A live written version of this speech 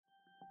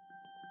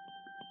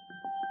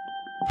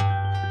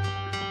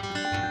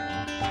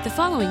The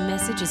following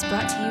message is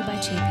brought to you by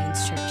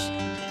Champions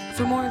Church.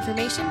 For more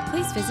information,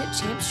 please visit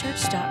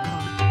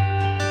championschurch.com.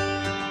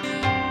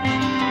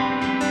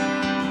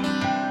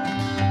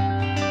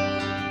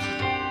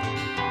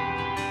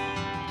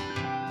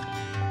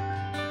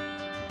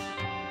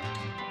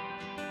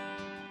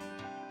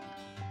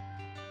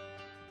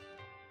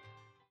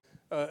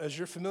 As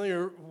you're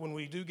familiar, when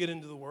we do get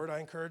into the Word, I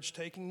encourage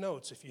taking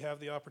notes. If you have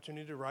the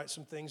opportunity to write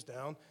some things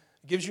down,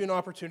 it gives you an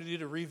opportunity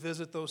to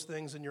revisit those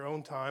things in your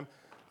own time.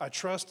 I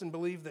trust and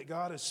believe that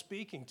God is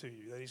speaking to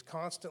you, that He's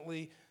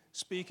constantly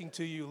speaking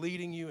to you,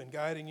 leading you and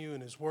guiding you in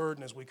His Word.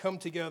 And as we come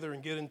together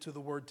and get into the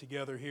Word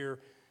together here,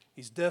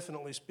 He's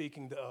definitely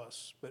speaking to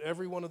us. But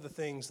every one of the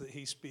things that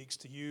He speaks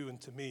to you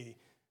and to me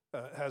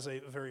has a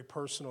very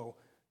personal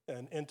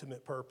and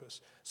intimate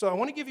purpose. So I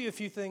want to give you a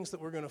few things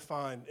that we're going to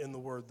find in the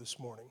Word this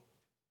morning.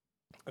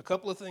 A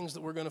couple of things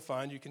that we're going to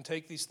find. You can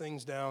take these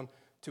things down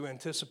to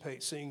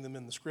anticipate seeing them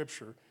in the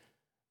Scripture.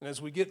 And as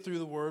we get through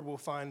the Word, we'll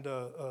find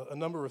a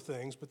number of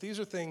things. But these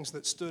are things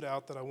that stood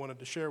out that I wanted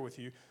to share with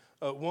you.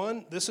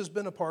 One, this has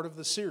been a part of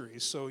the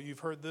series. So you've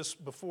heard this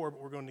before,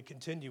 but we're going to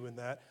continue in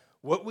that.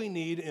 What we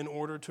need in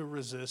order to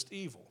resist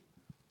evil.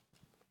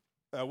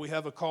 We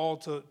have a call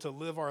to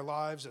live our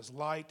lives as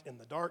light in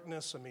the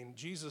darkness. I mean,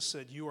 Jesus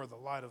said, "You are the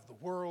light of the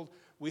world."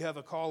 We have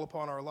a call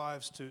upon our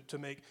lives to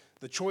make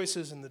the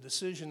choices and the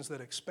decisions that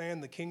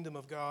expand the kingdom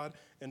of God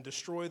and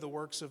destroy the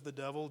works of the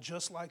devil,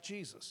 just like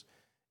Jesus.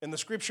 And the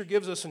Scripture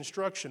gives us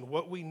instruction,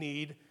 what we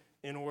need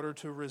in order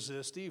to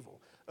resist evil.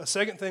 A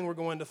second thing we're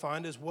going to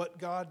find is what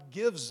God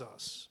gives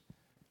us.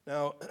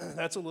 Now,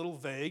 that's a little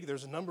vague.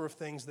 There's a number of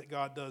things that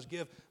God does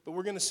give, but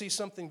we're going to see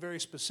something very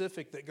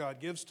specific that God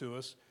gives to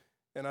us.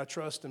 And I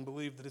trust and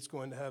believe that it's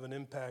going to have an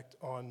impact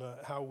on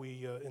how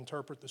we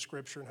interpret the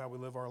Scripture and how we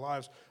live our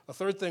lives. A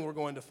third thing we're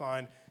going to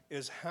find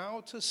is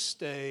how to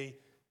stay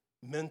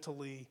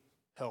mentally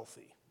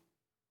healthy.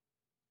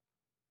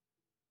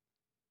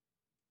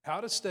 How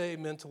to stay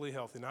mentally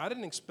healthy. Now, I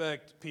didn't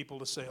expect people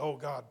to say, "Oh,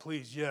 God,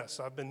 please, yes,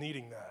 I've been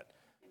needing that."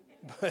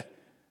 But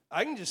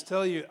I can just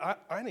tell you,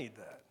 I need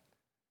that.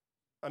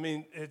 I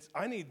mean,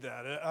 I need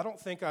that. I don't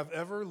think I've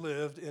ever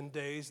lived in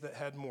days that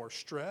had more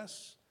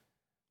stress.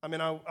 I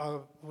mean, I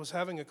was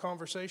having a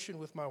conversation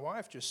with my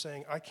wife just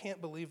saying, I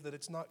can't believe that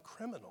it's not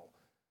criminal,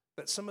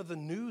 that some of the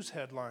news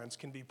headlines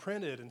can be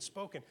printed and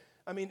spoken.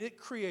 I mean, it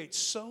creates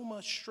so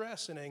much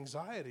stress and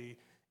anxiety,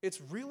 it's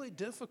really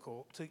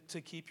difficult to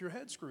keep your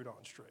head screwed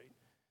on straight.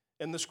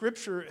 And the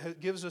Scripture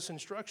gives us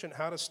instruction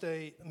how to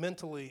stay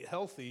mentally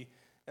healthy,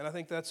 and I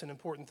think that's an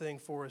important thing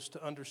for us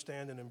to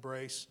understand and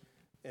embrace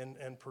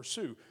and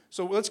pursue.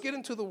 So let's get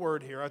into the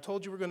Word here. I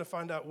told you we're going to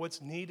find out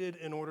what's needed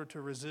in order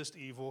to resist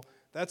evil.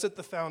 That's at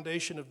the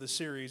foundation of the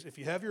series. If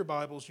you have your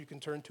Bibles, you can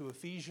turn to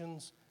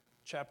Ephesians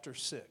chapter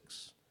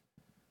 6.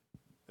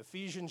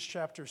 Ephesians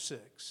chapter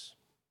 6.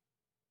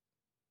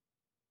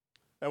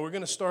 Now we're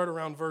going to start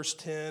around verse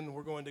 10.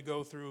 We're going to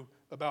go through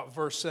about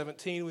verse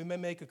 17. We may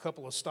make a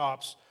couple of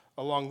stops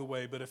along the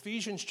way. But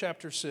Ephesians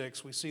chapter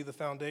 6, we see the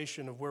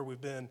foundation of where we've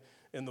been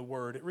in the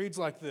Word. It reads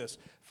like this: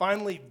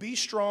 "Finally, be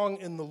strong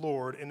in the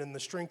Lord and in the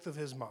strength of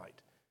His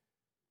might.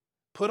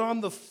 Put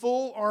on the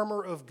full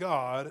armor of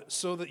God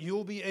so that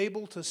you'll be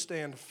able to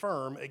stand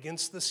firm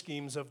against the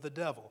schemes of the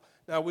devil."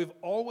 Now, we've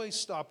always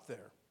stopped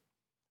there.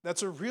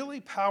 That's a really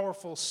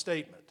powerful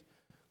statement.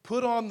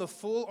 Put on the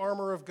full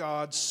armor of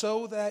God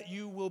so that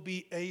you will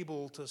be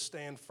able to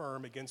stand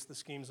firm against the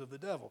schemes of the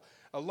devil.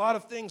 A lot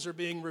of things are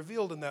being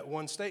revealed in that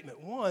one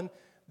statement. One,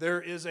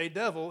 there is a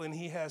devil and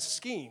he has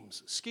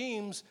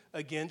schemes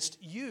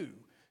against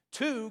you.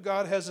 Two,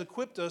 God has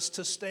equipped us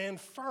to stand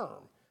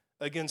firm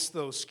against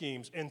those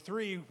schemes. And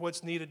three,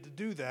 what's needed to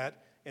do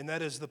that, and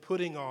that is the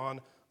putting on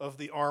of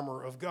the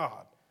armor of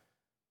God.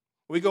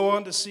 We go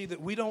on to see that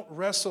we don't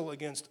wrestle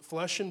against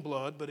flesh and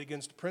blood, but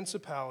against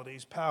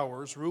principalities,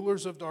 powers,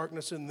 rulers of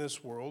darkness in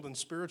this world, and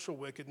spiritual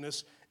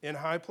wickedness in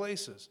high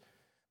places.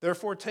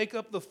 Therefore, take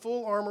up the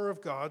full armor of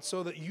God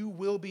so that you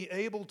will be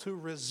able to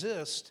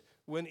resist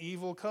when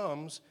evil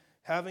comes,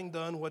 having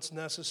done what's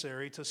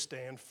necessary to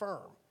stand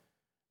firm.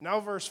 Now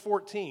verse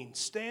 14,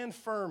 "Stand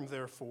firm,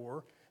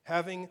 therefore,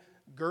 having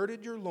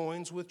girded your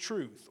loins with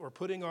truth," or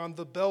putting on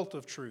the belt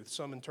of truth,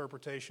 some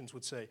interpretations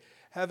would say,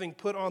 "having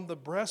put on the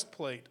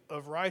breastplate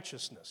of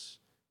righteousness,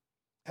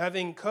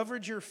 having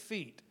covered your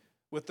feet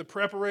with the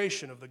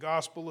preparation of the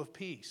gospel of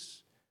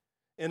peace.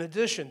 In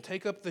addition,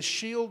 take up the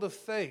shield of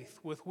faith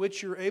with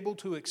which you're able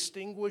to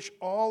extinguish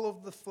all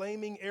of the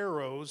flaming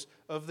arrows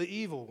of the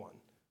evil one.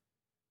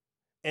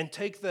 And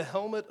take the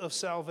helmet of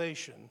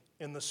salvation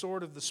and the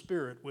sword of the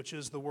Spirit, which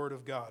is the Word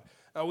of God."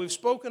 Now, we've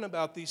spoken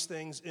about these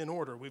things in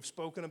order. We've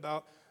spoken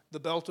about the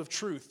belt of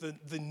truth,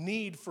 the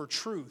need for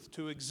truth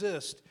to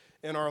exist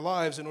in our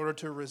lives in order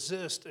to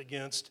resist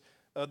against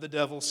the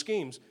devil's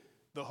schemes.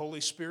 The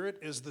Holy Spirit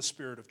is the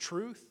Spirit of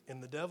truth,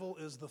 and the devil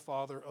is the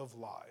father of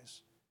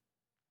lies.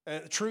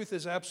 And truth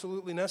is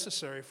absolutely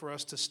necessary for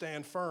us to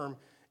stand firm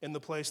in the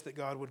place that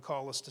God would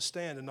call us to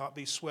stand and not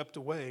be swept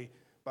away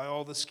by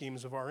all the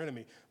schemes of our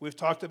enemy. We've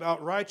talked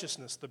about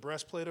righteousness, the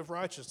breastplate of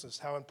righteousness,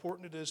 how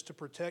important it is to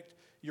protect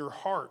your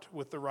heart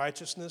with the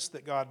righteousness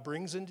that God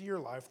brings into your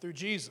life through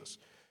Jesus.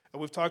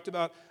 And we've talked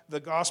about the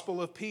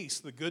gospel of peace,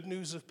 the good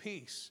news of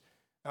peace.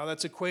 Now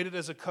that's equated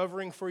as a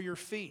covering for your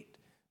feet,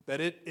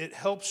 that it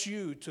helps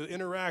you to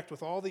interact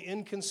with all the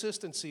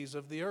inconsistencies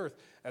of the earth.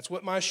 That's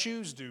what my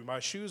shoes do. My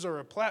shoes are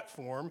a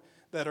platform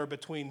that are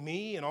between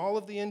me and all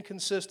of the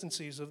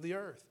inconsistencies of the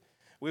earth.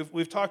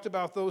 We've talked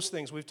about those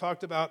things. We've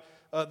talked about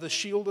the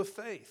shield of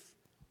faith.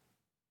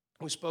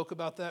 We spoke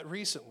about that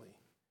recently,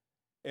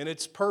 and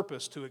its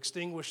purpose to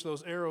extinguish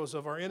those arrows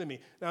of our enemy.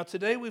 Now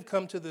today we've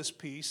come to this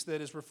piece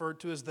that is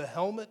referred to as the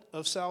helmet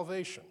of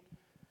salvation.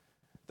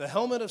 The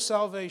helmet of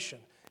salvation.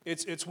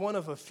 It's one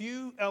of a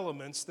few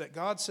elements that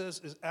God says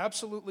is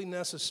absolutely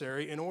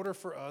necessary in order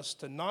for us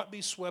to not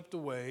be swept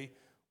away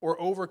or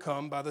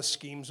overcome by the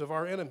schemes of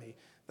our enemy.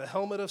 The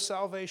helmet of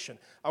salvation.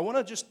 I want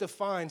to just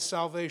define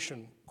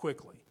salvation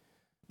quickly,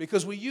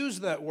 because we use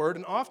that word,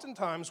 and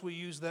oftentimes we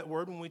use that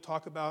word when we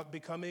talk about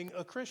becoming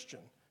a Christian.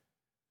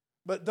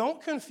 But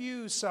don't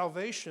confuse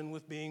salvation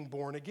with being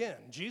born again.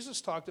 Jesus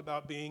talked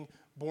about being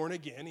born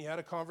again. He had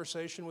a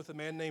conversation with a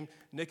man named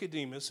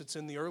Nicodemus. It's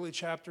in the early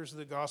chapters of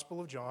the Gospel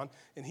of John.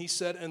 And he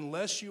said,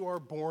 unless you are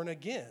born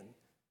again,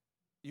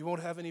 you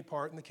won't have any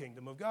part in the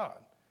kingdom of God.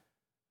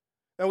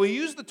 Now, we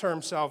use the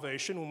term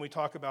salvation when we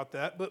talk about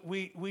that, but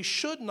we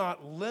should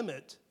not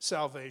limit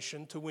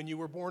salvation to when you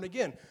were born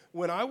again.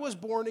 When I was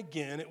born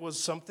again, it was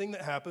something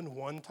that happened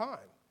one time.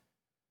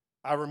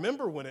 I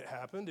remember when it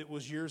happened. It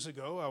was years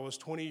ago. I was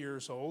 20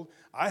 years old.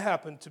 I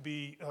happened to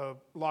be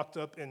locked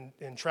up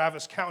in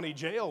Travis County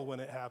Jail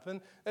when it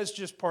happened. That's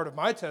just part of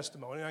my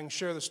testimony. I can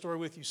share the story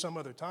with you some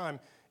other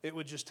time. It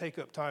would just take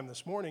up time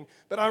this morning.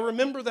 But I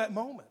remember that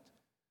moment.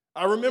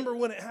 I remember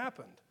when it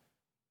happened.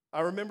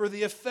 I remember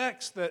the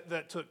effects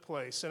that took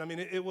place. And I mean,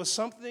 it was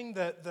something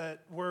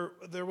that where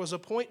there was a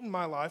point in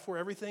my life where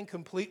everything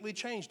completely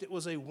changed. It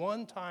was a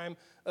one-time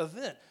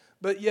event.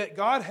 But yet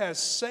God has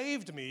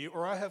saved me,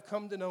 or I have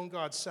come to know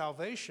God's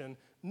salvation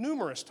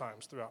numerous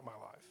times throughout my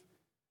life.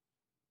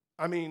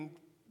 I mean,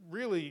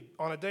 really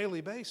on a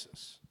daily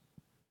basis.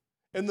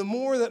 And the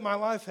more that my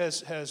life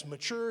has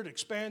matured,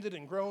 expanded,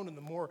 and grown, and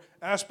the more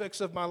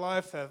aspects of my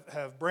life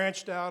have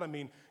branched out, I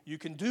mean, you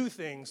can do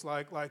things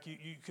like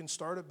you can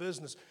start a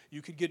business,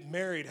 you could get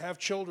married, have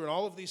children,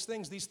 all of these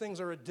things. These things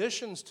are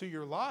additions to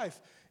your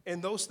life,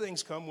 and those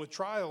things come with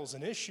trials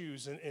and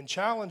issues and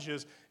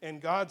challenges,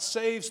 and God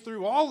saves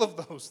through all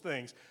of those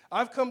things.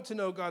 I've come to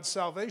know God's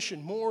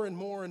salvation more and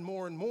more and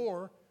more and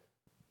more,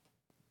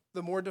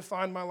 the more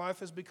defined my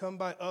life has become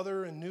by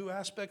other and new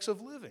aspects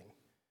of living.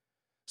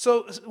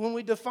 So when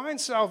we define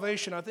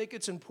salvation, I think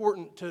it's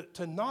important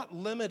to not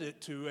limit it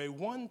to a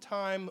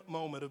one-time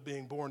moment of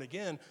being born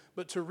again,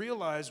 but to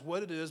realize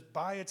what it is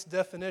by its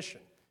definition.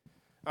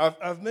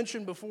 I've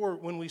mentioned before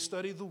when we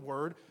study the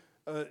Word,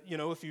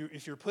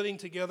 if you're putting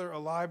together a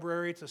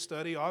library to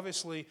study,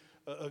 obviously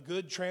a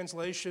good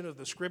translation of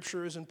the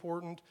Scripture is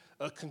important.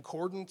 A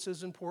concordance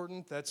is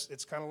important.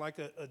 It's kind of like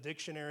a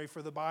dictionary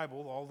for the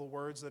Bible. All the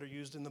words that are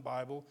used in the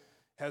Bible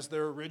has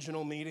their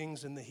original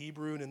meanings in the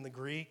Hebrew and in the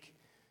Greek.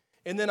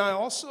 And then I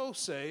also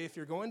say, if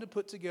you're going to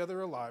put together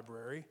a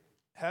library,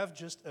 have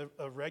just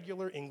a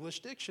regular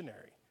English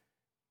dictionary.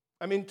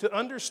 I mean, to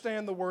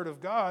understand the Word of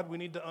God, we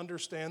need to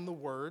understand the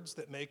words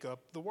that make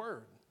up the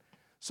Word.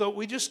 So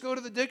we just go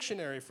to the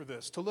dictionary for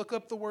this, to look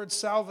up the word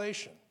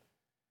salvation.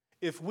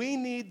 If we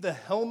need the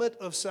helmet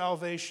of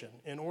salvation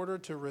in order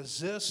to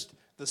resist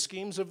the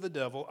schemes of the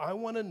devil, I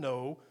want to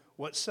know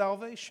what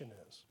salvation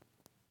is.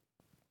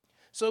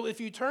 So if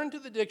you turn to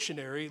the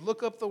dictionary,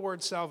 look up the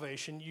word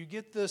salvation, you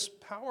get this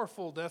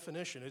powerful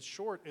definition. It's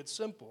short, it's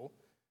simple.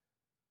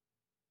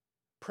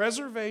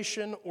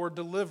 Preservation or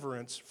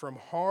deliverance from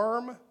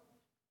harm,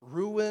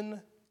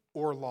 ruin,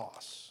 or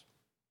loss.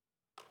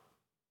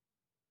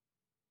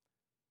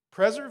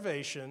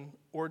 Preservation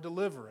or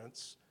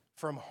deliverance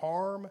from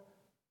harm,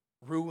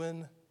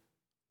 ruin,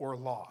 or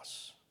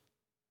loss.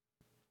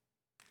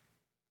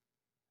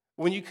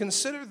 When you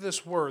consider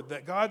this word,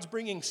 that God's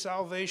bringing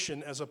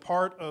salvation as a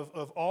part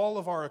of all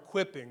of our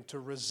equipping to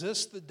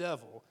resist the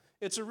devil,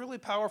 it's a really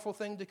powerful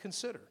thing to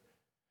consider.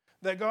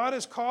 That God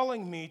is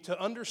calling me to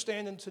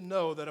understand and to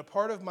know that a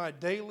part of my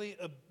daily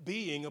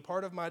being, a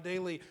part of my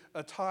daily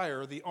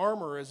attire, the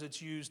armor as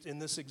it's used in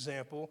this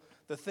example,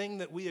 the thing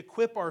that we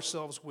equip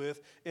ourselves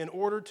with in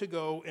order to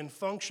go and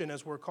function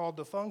as we're called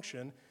to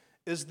function,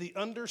 is the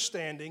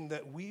understanding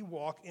that we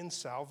walk in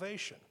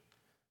salvation,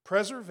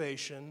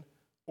 preservation,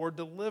 or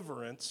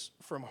deliverance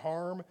from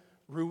harm,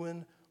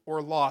 ruin,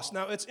 or loss.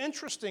 Now, it's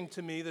interesting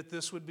to me that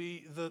this would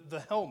be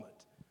the helmet.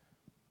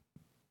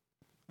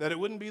 That it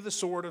wouldn't be the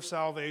sword of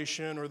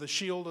salvation or the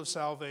shield of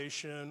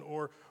salvation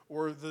or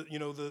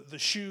the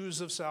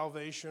shoes of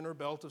salvation or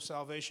belt of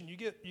salvation. You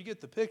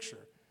get the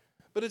picture.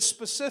 But it's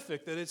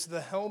specific that it's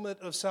the helmet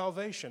of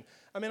salvation.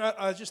 I mean,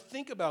 I just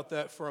think about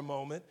that for a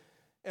moment,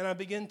 and I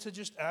begin to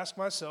just ask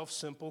myself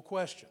simple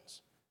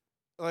questions.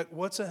 Like,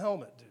 what's a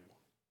helmet do?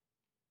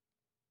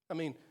 I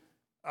mean,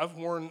 I've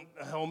worn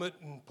a helmet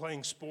in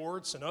playing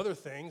sports and other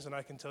things, and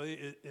I can tell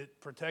you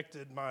it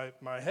protected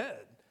my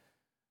head.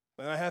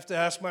 And I have to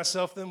ask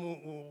myself then,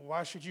 well,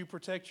 why should you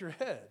protect your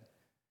head?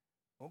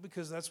 Well,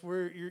 because that's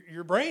where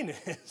your brain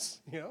is,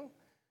 you know?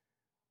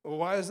 Well,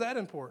 why is that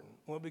important?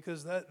 Well,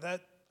 because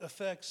that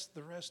affects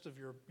the rest of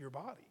your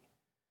body.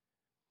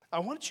 I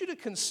want you to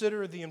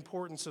consider the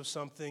importance of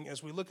something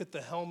as we look at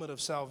the helmet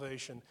of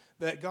salvation,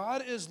 that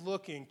God is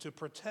looking to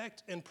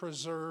protect and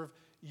preserve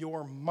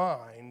your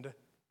mind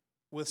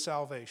with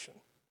salvation.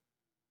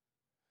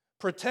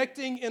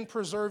 Protecting and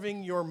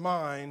preserving your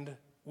mind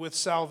with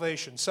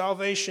salvation.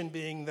 Salvation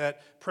being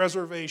that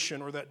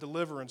preservation or that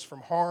deliverance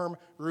from harm,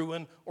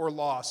 ruin, or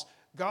loss.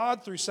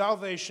 God, through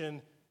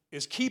salvation,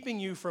 is keeping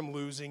you from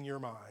losing your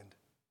mind.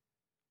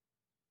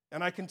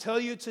 And I can tell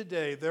you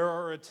today, there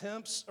are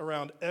attempts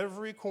around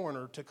every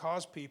corner to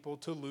cause people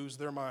to lose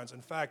their minds.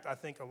 In fact, I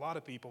think a lot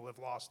of people have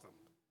lost them.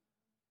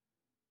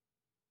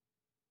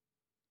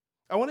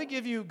 I want to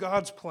give you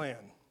God's plan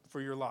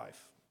for your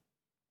life.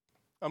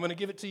 I'm going to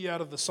give it to you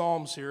out of the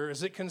Psalms here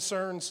as it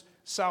concerns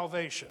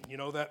salvation, you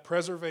know, that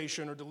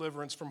preservation or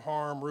deliverance from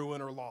harm,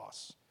 ruin, or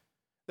loss.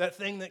 That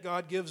thing that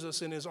God gives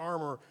us in His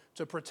armor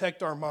to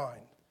protect our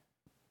mind.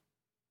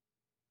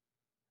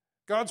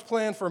 God's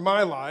plan for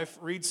my life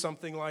reads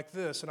something like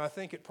this, and I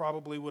think it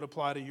probably would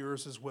apply to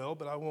yours as well,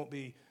 but I won't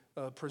be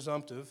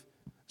presumptive.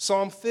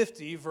 Psalm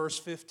 50, verse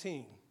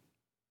 15.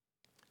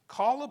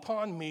 Call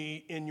upon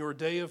me in your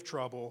day of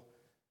trouble.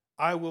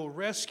 I will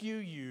rescue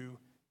you,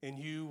 and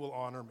you will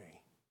honor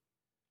me.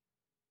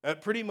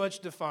 That pretty much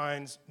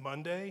defines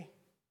Monday,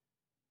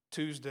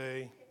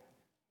 Tuesday,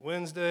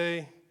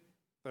 Wednesday,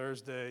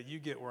 Thursday. You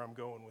get where I'm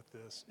going with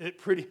this. It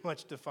pretty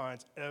much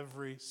defines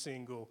every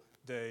single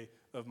day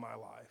of my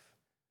life.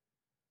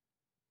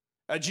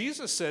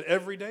 Jesus said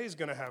every day is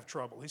going to have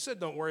trouble. He said,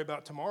 don't worry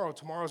about tomorrow.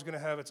 Tomorrow's going to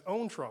have its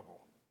own trouble.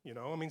 You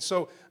know, I mean,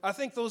 so I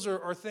think those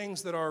are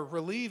things that are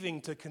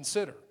relieving to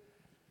consider.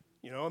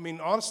 You know, I mean,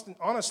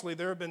 honestly,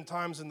 there have been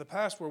times in the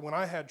past where when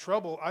I had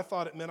trouble, I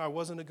thought it meant I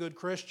wasn't a good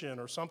Christian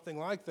or something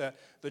like that.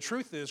 The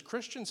truth is,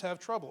 Christians have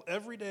trouble.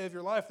 Every day of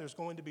your life, there's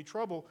going to be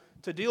trouble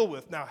to deal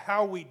with. Now,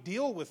 how we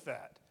deal with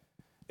that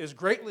is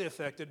greatly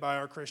affected by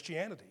our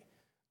Christianity.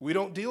 We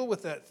don't deal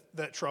with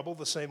that trouble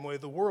the same way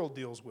the world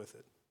deals with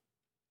it.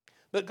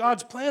 But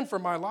God's plan for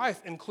my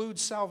life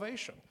includes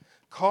salvation.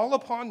 Call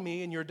upon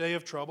me in your day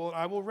of trouble, and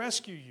I will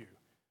rescue you.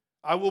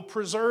 I will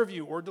preserve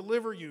you or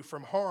deliver you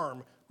from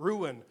harm,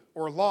 ruin,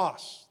 or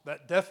loss.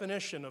 That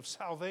definition of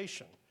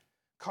salvation.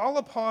 Call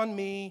upon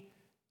me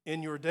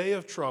in your day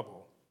of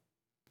trouble,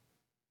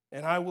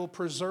 and I will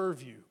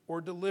preserve you or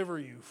deliver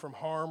you from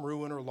harm,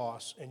 ruin, or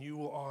loss, and you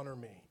will honor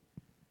me.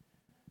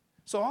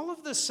 So all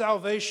of this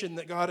salvation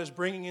that God is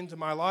bringing into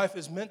my life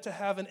is meant to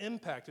have an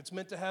impact. It's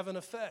meant to have an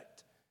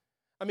effect.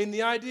 I mean,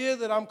 the idea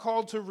that I'm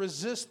called to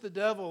resist the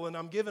devil and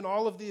I'm given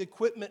all of the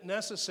equipment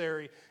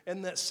necessary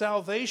and that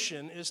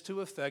salvation is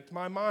to affect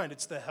my mind.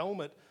 It's the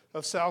helmet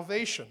of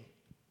salvation.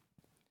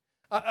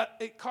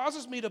 It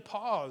causes me to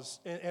pause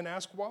and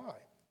ask why.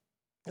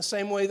 The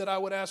same way that I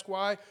would ask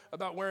why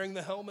about wearing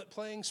the helmet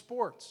playing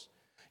sports.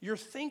 Your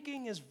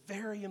thinking is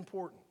very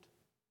important.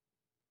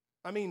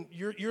 I mean,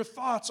 your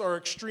thoughts are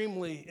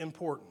extremely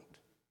important.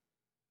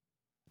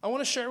 I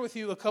want to share with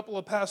you a couple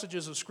of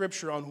passages of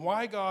Scripture on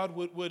why God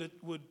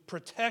would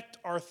protect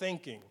our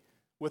thinking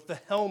with the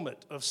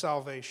helmet of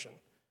salvation.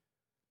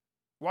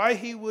 Why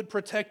He would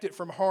protect it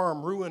from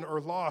harm, ruin,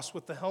 or loss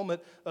with the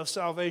helmet of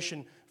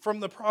salvation from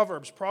the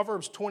Proverbs.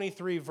 Proverbs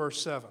 23,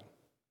 verse 7.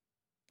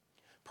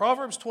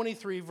 Proverbs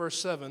 23, verse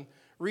 7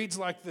 reads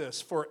like this: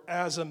 For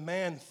as a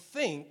man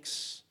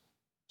thinks,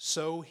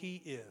 so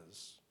he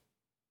is.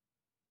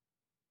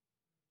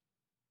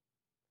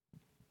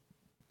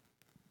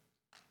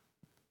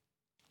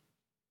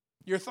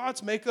 Your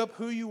thoughts make up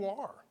who you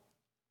are.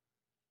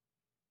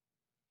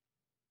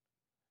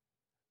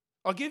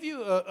 I'll give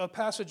you a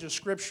passage of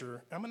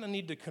Scripture. I'm going to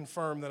need to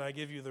confirm that I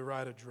give you the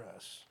right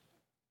address.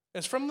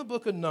 It's from the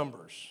book of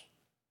Numbers.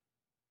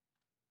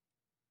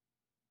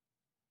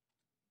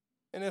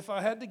 And if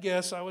I had to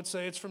guess, I would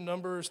say it's from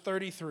Numbers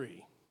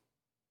 33.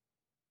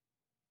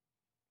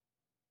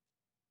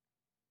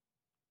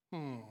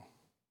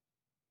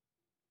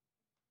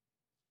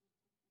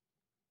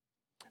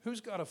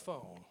 Who's got a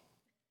phone?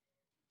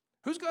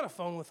 Who's got a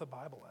phone with a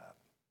Bible app?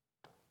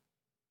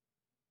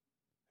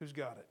 Who's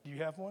got it? Do you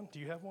have one? Do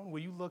you have one?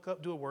 Will you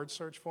do a word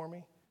search for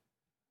me?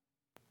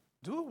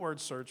 Do a word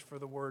search for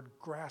the word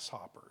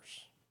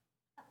grasshoppers.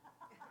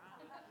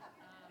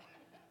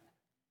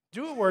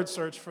 Do a word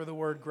search for the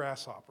word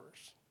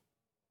grasshoppers.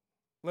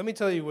 Let me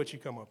tell you what you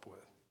come up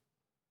with.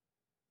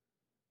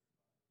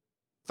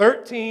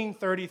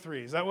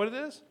 1333. Is that what it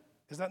is?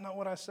 Is that not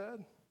what I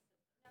said?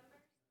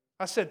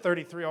 I said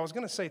 33. I was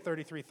going to say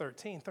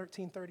 3313.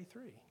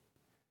 1333.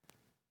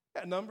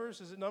 Yeah,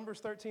 Numbers. Is it Numbers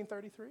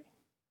 1333?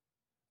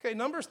 Okay,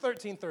 Numbers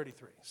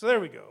 1333. So there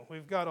we go.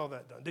 We've got all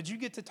that done. Did you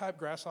get to type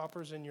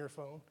grasshoppers in your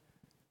phone?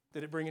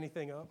 Did it bring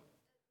anything up?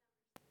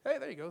 Hey,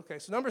 there you go. Okay,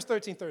 so Numbers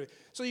 1330.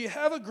 So you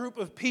have a group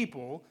of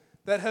people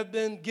that have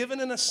been given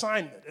an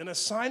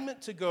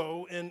assignment to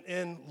go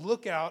and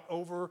look out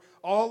over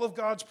all of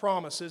God's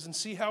promises and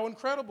see how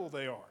incredible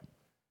they are.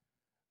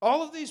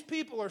 All of these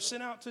people are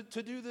sent out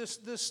to do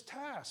this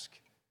task.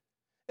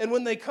 And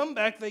when they come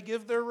back, they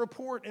give their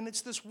report, and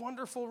it's this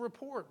wonderful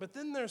report. But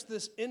then there's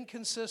this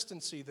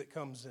inconsistency that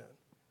comes in.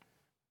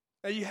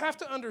 Now, you have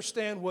to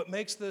understand what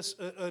makes this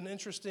an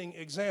interesting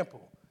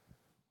example.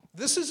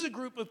 This is a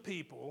group of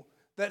people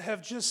that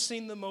have just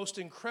seen the most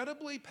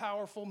incredibly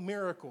powerful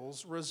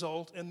miracles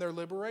result in their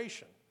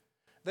liberation.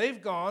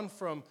 They've gone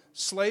from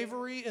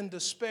slavery and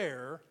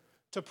despair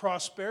to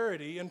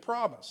prosperity and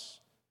promise.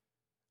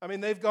 I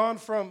mean, they've gone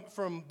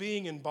from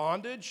being in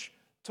bondage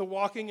to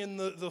walking in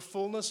the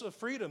fullness of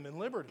freedom and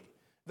liberty.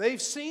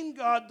 They've seen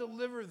God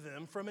deliver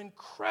them from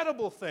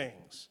incredible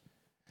things.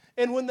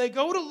 And when they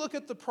go to look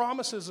at the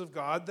promises of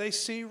God, they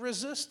see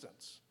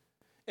resistance.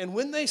 And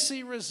when they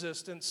see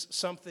resistance,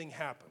 something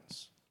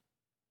happens.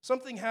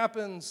 Something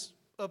happens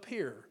up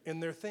here in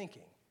their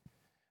thinking.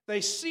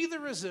 They see the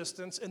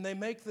resistance and they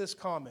make this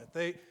comment.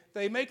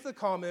 They make the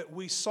comment,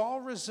 we saw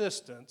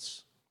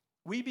resistance,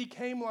 we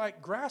became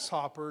like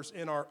grasshoppers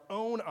in our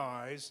own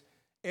eyes,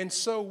 and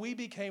so we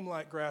became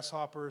like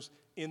grasshoppers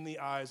in the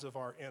eyes of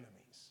our enemies.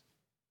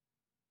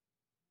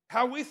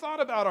 How we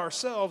thought about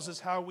ourselves is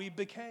how we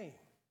became.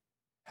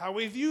 How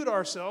we viewed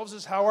ourselves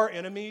is how our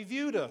enemy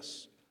viewed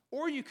us.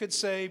 Or you could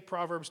say,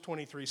 Proverbs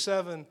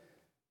 23:7,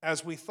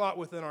 as we thought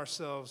within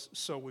ourselves,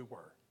 so we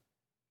were.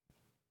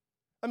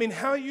 I mean,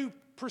 how you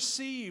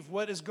perceive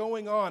what is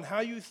going on,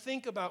 how you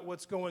think about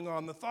what's going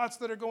on, the thoughts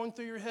that are going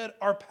through your head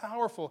are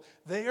powerful.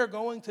 They are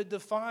going to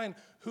define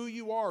who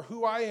you are,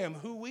 who I am,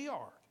 who we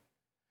are.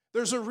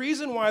 There's a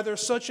reason why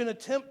there's such an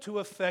attempt to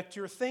affect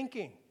your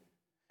thinking.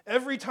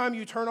 Every time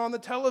you turn on the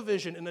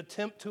television, an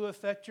attempt to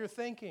affect your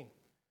thinking.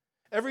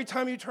 Every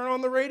time you turn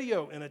on the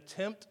radio, an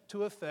attempt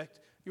to affect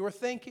your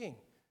thinking.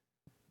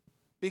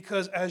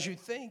 Because as you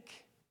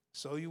think,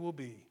 so you will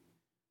be.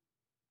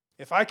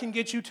 If I can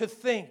get you to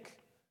think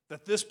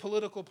that this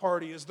political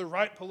party is the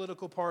right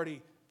political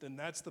party, then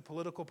that's the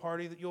political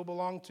party that you'll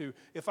belong to.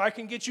 If I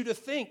can get you to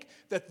think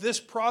that this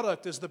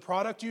product is the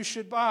product you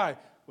should buy,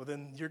 well,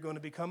 then you're going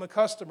to become a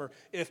customer.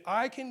 If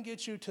I can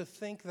get you to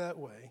think that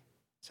way,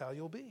 that's how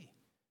you'll be.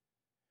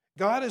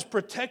 God is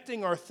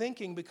protecting our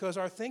thinking because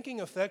our thinking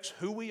affects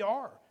who we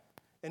are,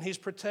 and He's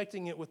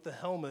protecting it with the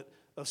helmet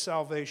of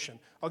salvation.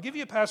 I'll give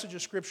you a passage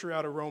of Scripture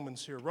out of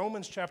Romans here.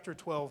 Romans chapter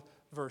 12,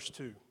 verse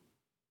 2.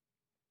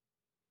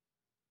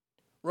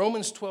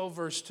 Romans 12,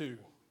 verse 2.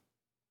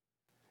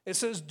 It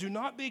says, do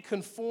not be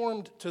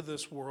conformed to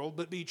this world,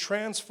 but be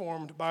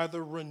transformed by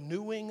the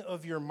renewing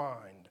of your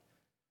mind,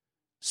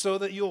 so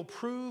that you'll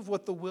prove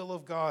what the will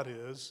of God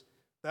is,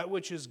 that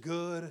which is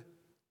good,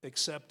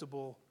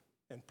 acceptable,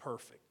 and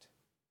perfect.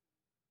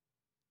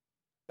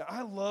 Now,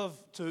 I love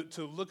to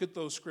look at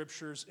those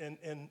scriptures and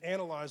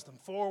analyze them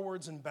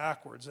forwards and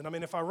backwards. And I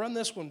mean, if I run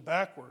this one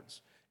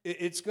backwards,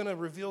 it's going to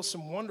reveal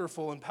some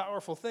wonderful and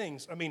powerful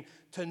things. I mean,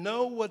 to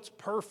know what's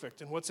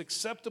perfect and what's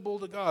acceptable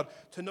to God,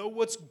 to know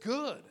what's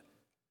good,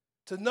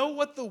 to know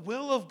what the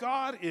will of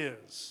God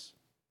is,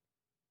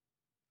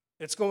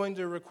 it's going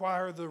to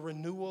require the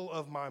renewal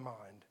of my mind.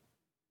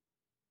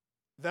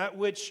 That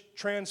which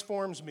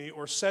transforms me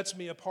or sets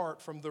me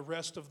apart from the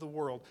rest of the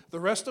world.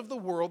 The rest of the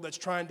world that's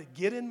trying to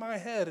get in my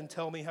head and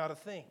tell me how to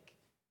think.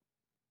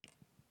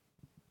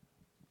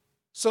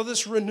 So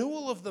this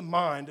renewal of the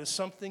mind is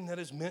something that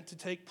is meant to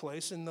take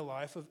place in the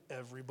life of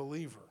every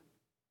believer.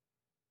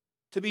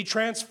 To be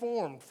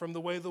transformed from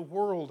the way the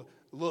world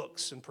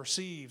looks and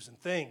perceives and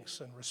thinks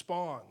and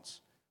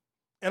responds.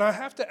 And I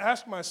have to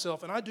ask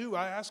myself, and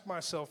I ask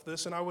myself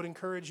this, and I would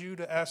encourage you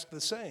to ask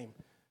the same.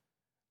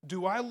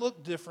 Do I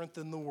look different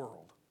than the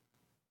world?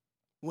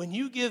 When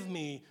you give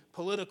me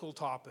political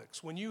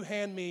topics, when you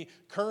hand me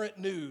current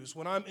news,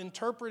 when I'm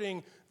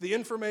interpreting the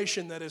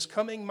information that is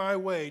coming my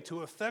way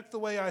to affect the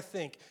way I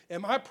think,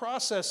 am I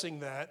processing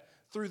that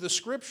through the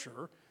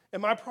Scripture?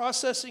 Am I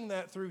processing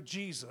that through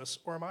Jesus?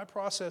 Or am I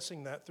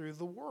processing that through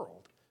the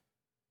world?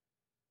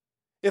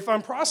 If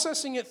I'm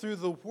processing it through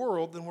the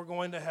world, then we're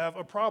going to have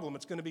a problem.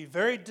 It's going to be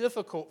very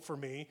difficult for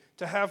me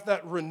to have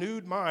that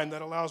renewed mind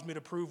that allows me to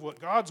prove what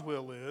God's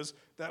will is,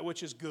 that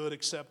which is good,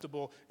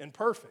 acceptable, and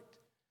perfect.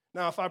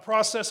 Now, if I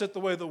process it the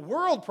way the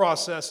world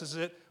processes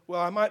it,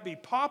 well, I might be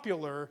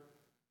popular,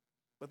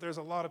 but there's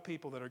a lot of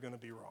people that are going to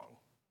be wrong.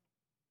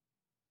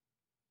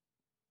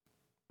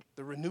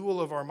 The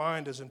renewal of our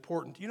mind is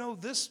important. You know,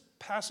 this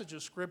passage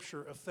of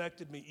Scripture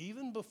affected me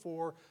even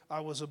before I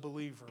was a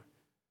believer.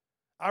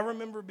 I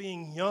remember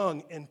being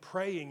young and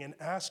praying and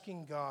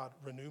asking God,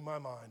 renew my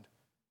mind.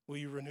 Will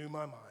you renew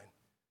my mind?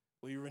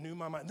 Will you renew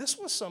my mind? This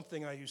was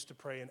something I used to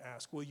pray and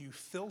ask. Will you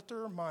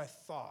filter my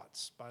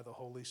thoughts by the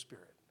Holy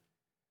Spirit?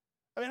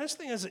 I mean, this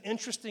thing is an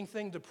interesting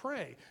thing to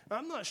pray.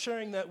 I'm not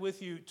sharing that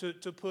with you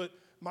to put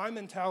my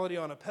mentality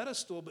on a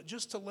pedestal, but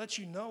just to let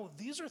you know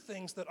these are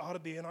things that ought to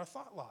be in our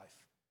thought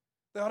life.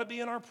 They ought to be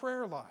in our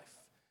prayer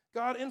life.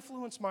 God,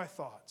 influence my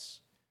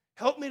thoughts.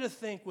 Help me to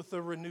think with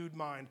a renewed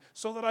mind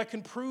so that I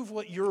can prove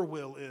what your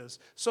will is,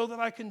 so that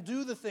I can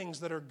do the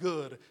things that are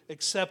good,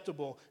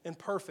 acceptable, and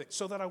perfect,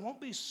 so that I won't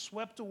be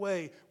swept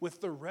away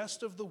with the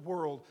rest of the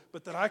world,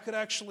 but that I could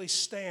actually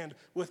stand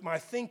with my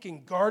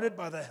thinking guarded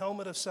by the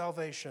helmet of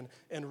salvation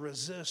and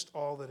resist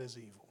all that is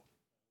evil.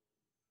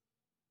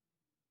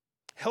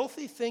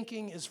 Healthy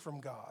thinking is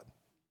from God.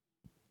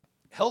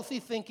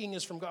 Healthy thinking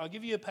is from God. I'll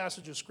give you a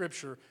passage of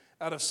Scripture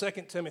out of 2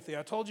 Timothy.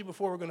 I told you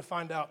before we're going to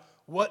find out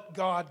what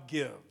God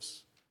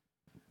gives.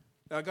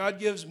 Now, God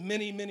gives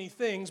many, many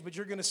things, but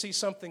you're going to see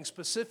something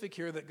specific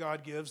here that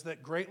God gives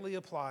that greatly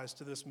applies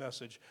to this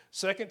message.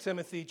 2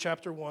 Timothy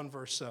chapter 1,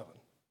 verse 7.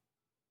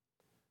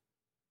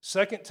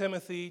 2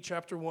 Timothy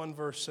chapter 1,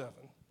 verse 7.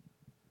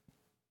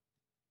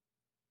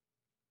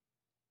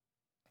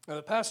 Now,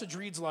 the passage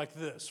reads like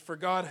this: For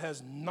God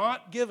has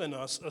not given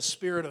us a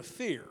spirit of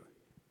fear,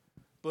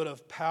 but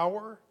of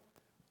power,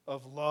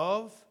 of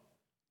love,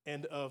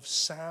 and of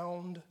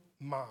sound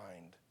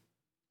mind.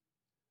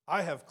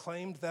 I have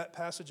claimed that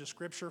passage of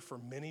Scripture for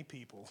many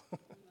people.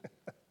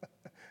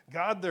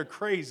 God, they're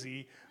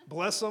crazy.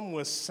 Bless them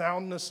with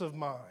soundness of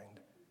mind.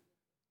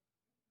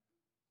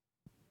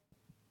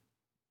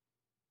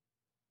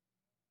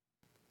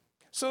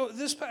 So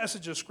this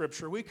passage of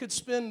Scripture, we could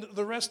spend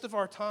the rest of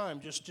our time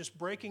just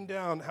breaking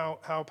down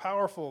how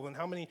powerful and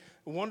how many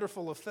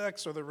wonderful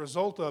effects are the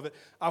result of it.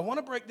 I want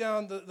to break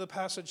down the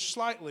passage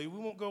slightly. We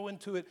won't go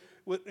into it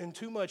in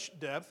too much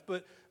depth,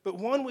 but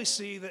one, we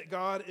see that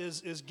God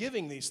is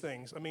giving these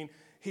things. I mean,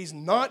 He's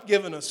not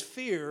given us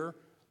fear,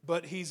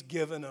 but He's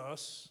given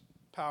us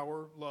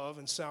power, love,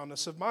 and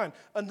soundness of mind.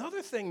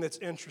 Another thing that's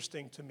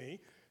interesting to me,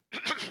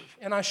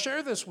 and I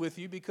share this with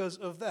you because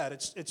of that.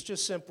 It's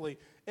just simply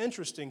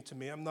interesting to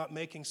me. I'm not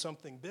making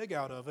something big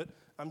out of it.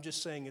 I'm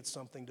just saying it's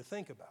something to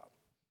think about.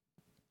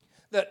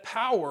 That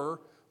power,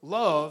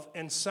 love,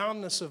 and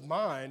soundness of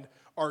mind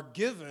are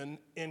given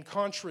in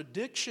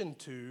contradiction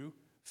to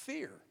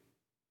fear.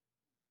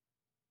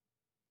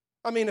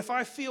 I mean, if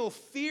I feel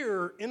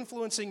fear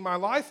influencing my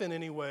life in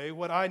any way,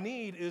 what I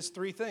need is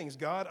three things.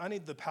 God, I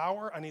need the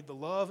power, I need the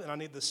love, and I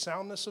need the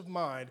soundness of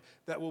mind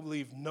that will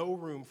leave no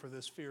room for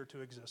this fear to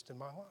exist in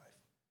my life.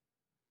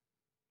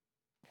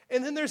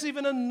 And then there's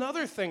even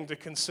another thing to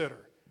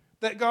consider,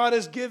 that God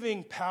is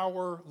giving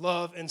power,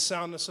 love, and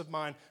soundness of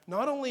mind,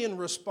 not only in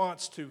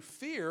response to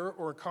fear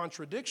or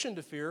contradiction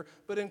to fear,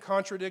 but in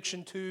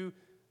contradiction to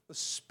the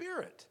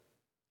spirit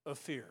of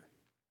fear.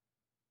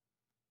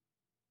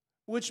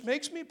 Which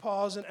makes me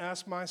pause and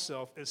ask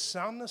myself, is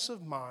soundness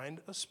of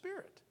mind a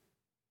spirit?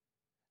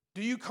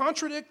 Do you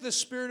contradict the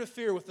spirit of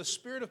fear with the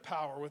spirit of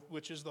power,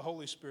 which is the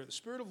Holy Spirit, the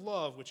spirit of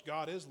love, which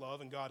God is love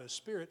and God is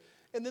spirit,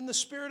 and then the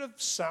spirit of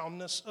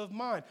soundness of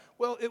mind?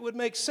 Well, it would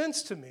make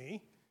sense to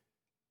me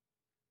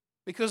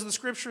because the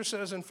Scripture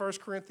says in 1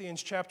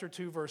 Corinthians chapter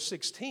 2, verse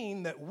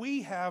 16, that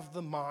we have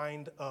the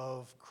mind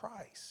of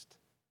Christ.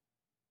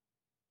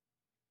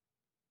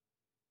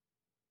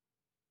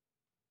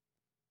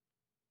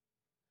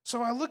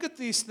 So I look at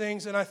these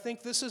things and I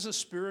think this is a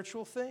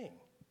spiritual thing.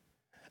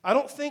 I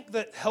don't think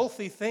that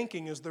healthy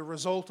thinking is the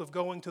result of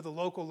going to the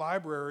local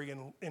library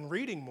and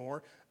reading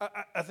more.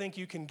 I think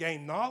you can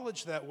gain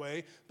knowledge that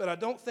way, but I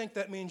don't think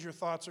that means your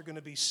thoughts are going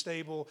to be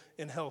stable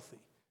and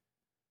healthy.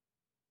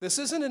 This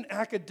isn't an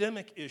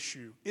academic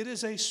issue. It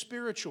is a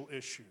spiritual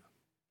issue.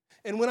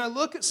 And when I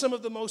look at some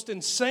of the most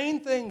insane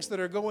things that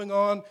are going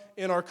on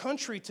in our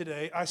country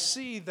today, I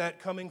see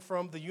that coming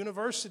from the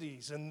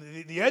universities and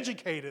the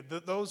educated,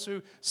 those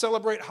who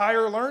celebrate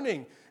higher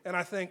learning. And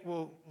I think,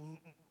 well,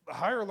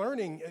 higher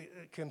learning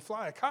can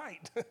fly a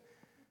kite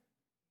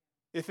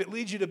if it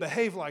leads you to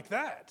behave like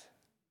that.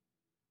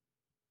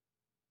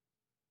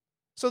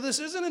 So this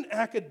isn't an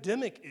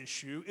academic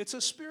issue, it's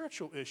a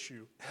spiritual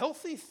issue.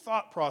 Healthy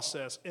thought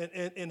process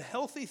and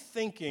healthy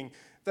thinking,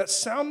 that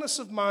soundness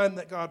of mind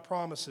that God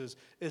promises,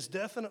 is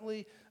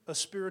definitely a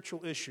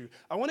spiritual issue.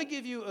 I want to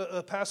give you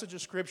a passage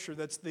of Scripture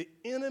that's the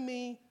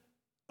enemy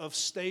of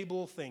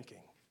stable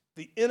thinking,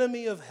 the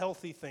enemy of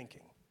healthy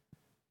thinking.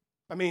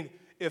 I mean,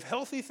 if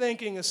healthy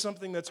thinking is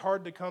something that's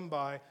hard to come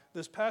by,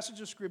 this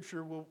passage of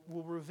Scripture will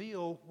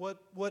reveal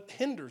what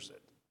hinders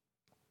it.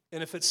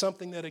 And if it's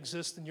something that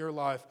exists in your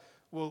life,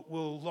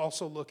 we'll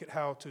also look at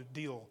how to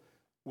deal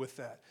with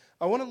that.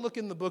 I want to look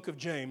in the book of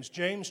James,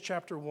 James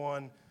chapter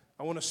 1.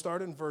 I want to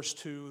start in verse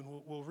 2,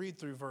 and we'll read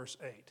through verse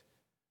 8.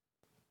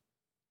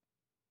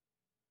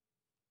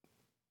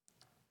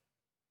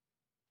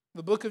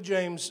 The book of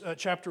James,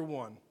 chapter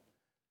 1.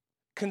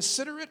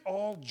 Consider it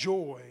all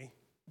joy,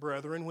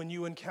 brethren, when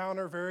you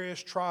encounter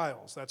various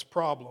trials, that's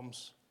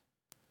problems,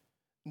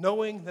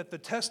 knowing that the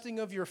testing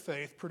of your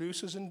faith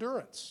produces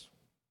endurance.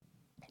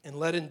 And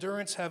let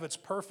endurance have its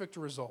perfect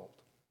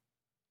result,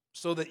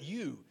 so that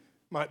you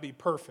might be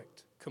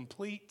perfect,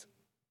 complete,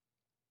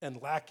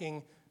 and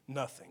lacking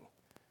nothing.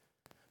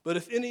 But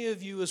if any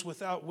of you is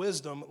without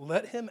wisdom,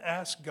 let him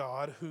ask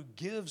God, who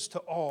gives to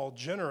all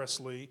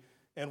generously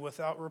and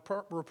without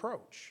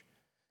reproach,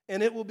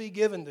 and it will be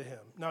given to him.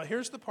 Now,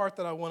 here's the part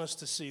that I want us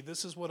to see.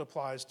 This is what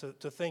applies to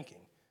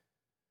thinking.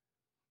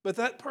 But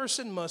that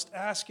person must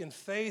ask in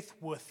faith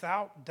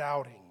without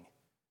doubting.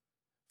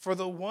 For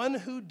the one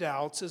who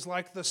doubts is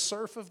like the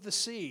surf of the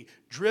sea,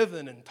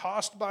 driven and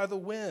tossed by the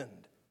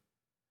wind.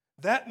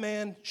 That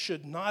man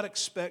should not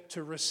expect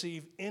to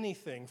receive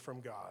anything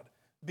from God,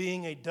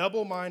 being a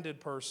double-minded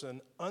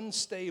person,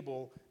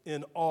 unstable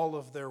in all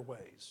of their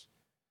ways.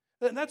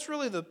 And that's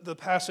really the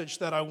passage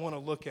that I want to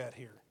look at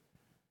here.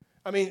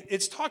 I mean,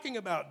 it's talking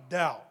about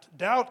doubt.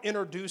 Doubt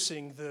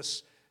introducing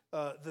this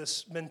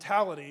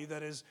mentality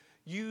that is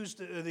used,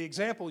 the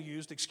example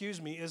used,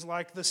 is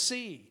like the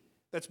sea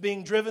that's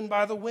being driven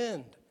by the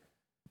wind.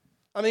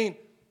 I mean,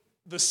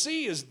 the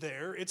sea is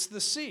there, it's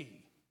the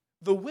sea.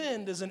 The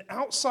wind is an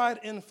outside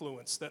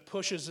influence that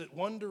pushes it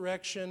one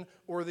direction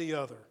or the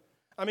other.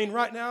 I mean,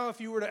 right now,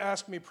 if you were to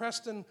ask me,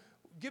 Preston,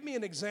 give me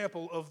an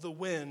example of the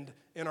wind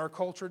in our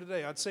culture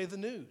today, I'd say the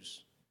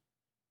news.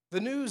 The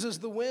news is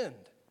the wind.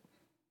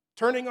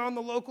 Turning on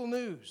the local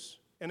news.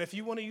 And if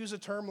you want to use a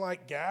term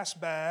like gas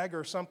bag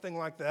or something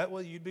like that,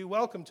 well, you'd be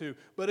welcome to.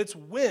 But it's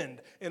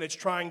wind, and it's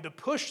trying to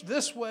push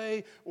this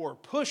way or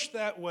push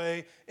that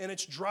way, and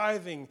it's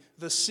driving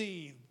the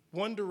sea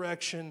one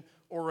direction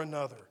or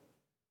another.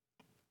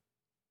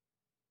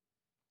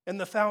 And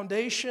the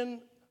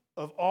foundation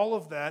of all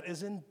of that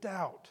is in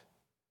doubt.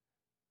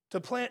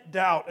 To plant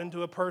doubt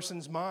into a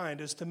person's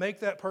mind is to make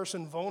that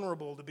person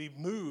vulnerable to be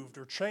moved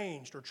or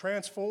changed or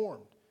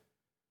transformed.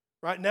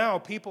 Right now,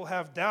 people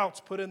have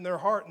doubts put in their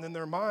heart and in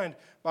their mind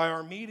by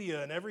our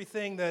media and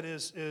everything that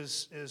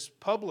is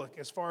public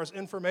as far as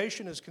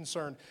information is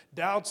concerned.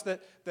 Doubts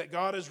that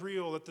God is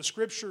real, that the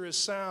Scripture is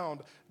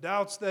sound.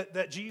 Doubts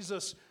that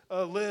Jesus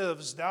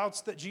lives. Doubts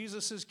that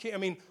Jesus is king. I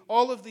mean,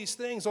 all of these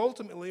things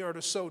ultimately are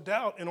to sow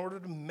doubt in order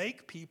to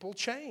make people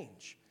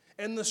change.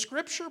 And the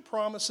Scripture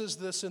promises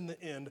this in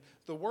the end.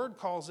 The Word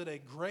calls it a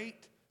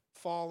great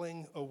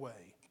falling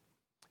away.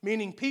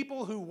 Meaning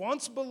people who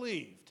once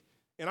believed,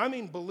 and I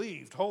mean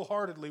believed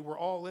wholeheartedly, were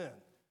all in,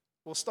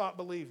 will stop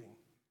believing.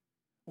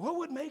 What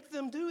would make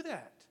them do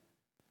that?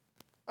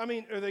 I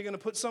mean, are they going to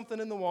put something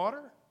in the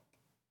water?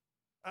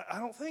 I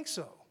don't think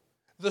so.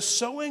 The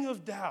sowing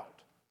of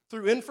doubt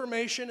through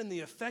information and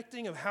the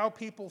affecting of how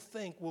people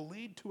think will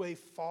lead to a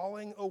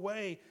falling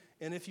away.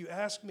 And if you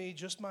ask me,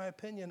 just my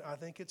opinion, I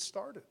think it's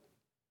started.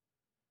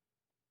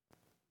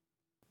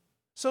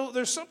 So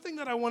there's something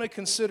that I want to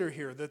consider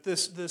here, that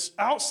this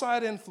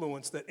outside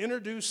influence that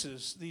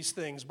introduces these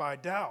things by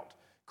doubt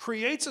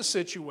creates a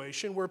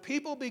situation where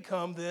people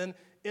become then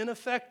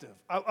ineffective.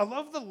 I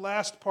love the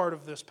last part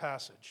of this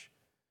passage.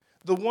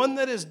 The one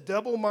that is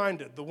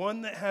double-minded, the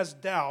one that has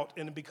doubt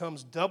and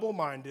becomes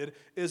double-minded,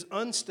 is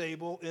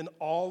unstable in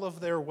all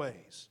of their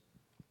ways.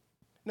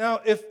 Now,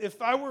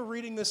 if I were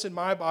reading this in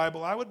my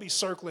Bible, I would be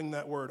circling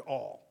that word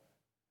all.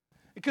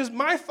 Because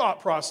my thought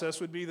process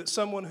would be that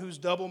someone who's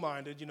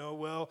double-minded,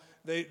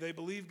 they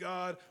believe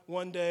God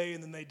one day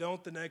and then they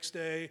don't the next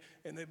day,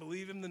 and they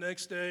believe Him the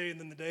next day and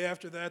then the day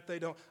after that they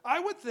don't. I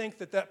would think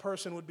that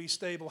person would be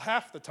stable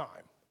half the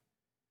time.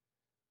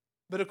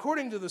 But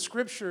according to the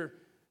Scripture,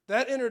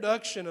 that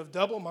introduction of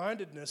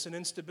double-mindedness and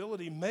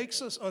instability makes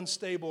us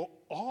unstable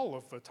all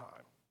of the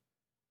time.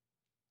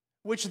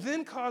 Which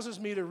then causes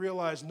me to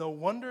realize no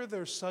wonder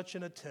there's such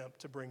an attempt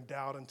to bring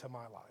doubt into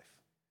my life.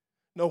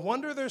 No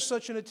wonder there's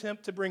such an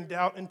attempt to bring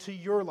doubt into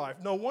your life.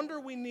 No wonder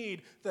we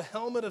need the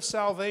helmet of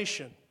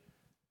salvation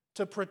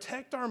to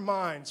protect our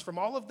minds from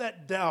all of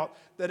that doubt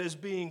that is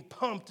being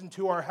pumped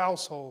into our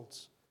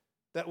households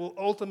that will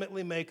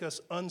ultimately make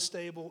us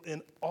unstable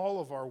in all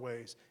of our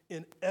ways,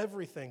 in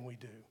everything we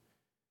do.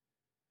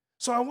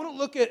 So I want to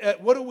look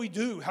at what do we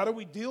do? How do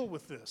we deal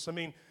with this? I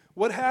mean,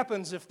 what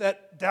happens if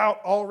that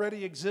doubt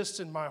already exists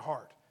in my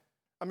heart?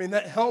 I mean,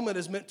 that helmet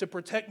is meant to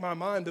protect my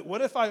mind, but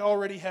what if I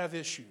already have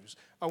issues?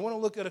 I want to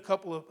look at a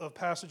couple of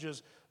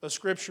passages of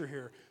Scripture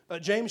here.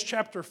 James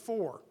chapter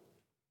 4,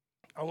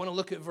 I want to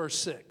look at verse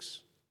 6.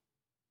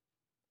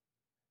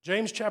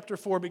 James chapter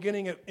 4,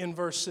 beginning in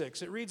verse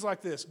 6. It reads like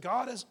this: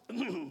 God is,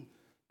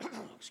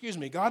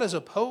 God is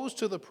opposed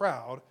to the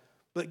proud,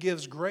 but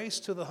gives grace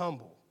to the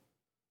humble.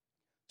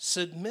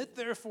 Submit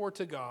therefore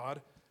to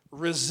God,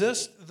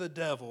 resist the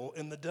devil,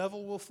 and the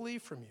devil will flee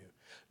from you.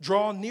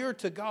 Draw near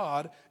to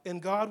God,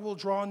 and God will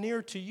draw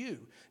near to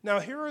you. Now,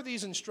 here are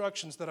these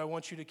instructions that I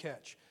want you to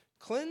catch.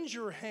 Cleanse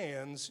your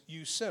hands,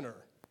 you sinner,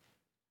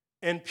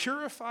 and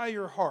purify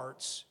your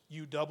hearts,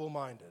 you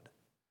double-minded.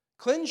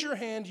 Cleanse your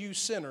hand, you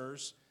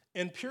sinners,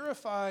 and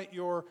purify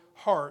your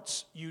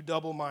hearts, you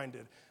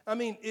double-minded. I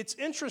mean, it's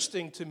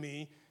interesting to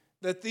me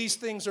that these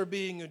things are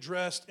being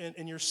addressed,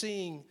 and you're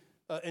seeing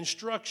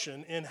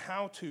instruction in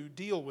how to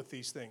deal with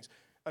these things.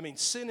 I mean,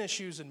 sin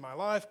issues in my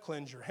life,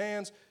 cleanse your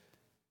hands.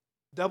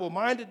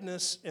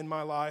 Double-mindedness in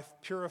my life,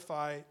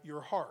 purify your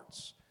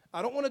hearts.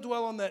 I don't want to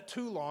dwell on that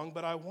too long,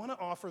 but I want to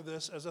offer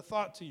this as a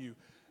thought to you.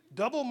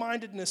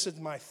 Double-mindedness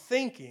in my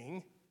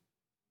thinking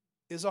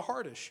is a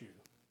heart issue.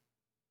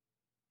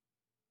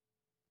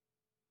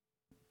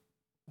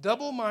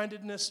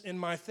 Double-mindedness in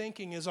my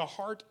thinking is a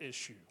heart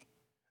issue.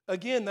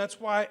 Again, that's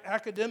why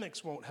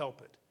academics won't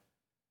help it.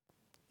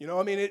 You know,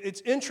 I mean,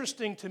 it's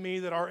interesting to me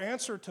that our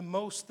answer to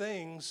most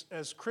things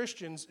as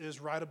Christians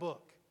is write a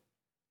book,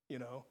 you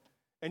know.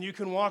 And you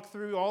can walk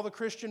through all the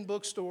Christian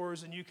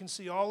bookstores and you can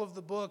see all of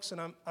the books,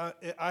 and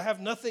I have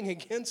nothing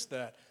against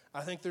that.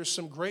 I think there's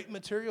some great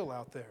material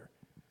out there.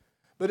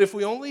 But if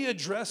we only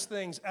address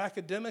things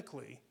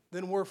academically,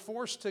 then we're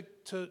forced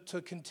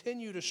to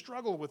continue to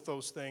struggle with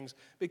those things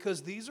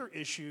because these are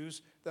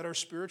issues that are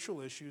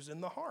spiritual issues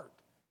in the heart.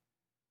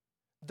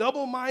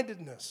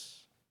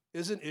 Double-mindedness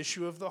is an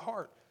issue of the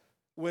heart.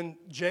 When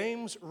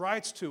James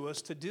writes to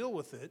us to deal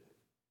with it,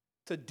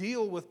 to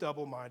deal with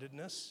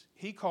double-mindedness,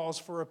 he calls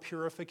for a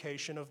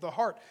purification of the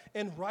heart.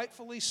 And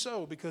rightfully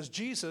so, because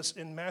Jesus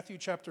in Matthew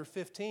chapter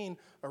 15,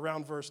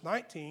 around verse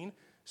 19,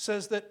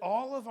 says that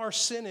all of our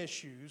sin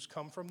issues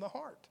come from the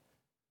heart.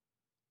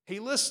 He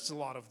lists a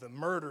lot of them,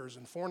 murders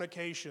and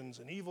fornications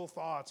and evil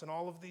thoughts and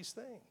all of these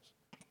things.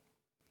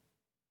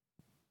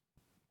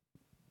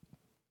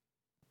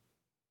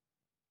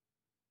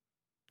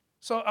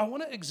 So I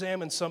want to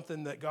examine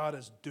something that God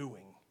is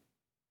doing.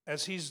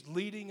 As he's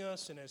leading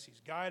us and as he's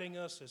guiding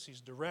us, as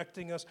he's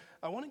directing us,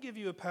 I want to give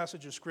you a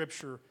passage of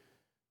Scripture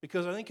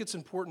because I think it's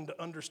important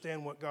to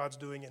understand what God's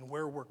doing and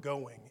where we're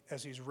going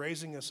as he's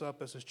raising us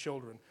up as his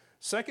children.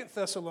 2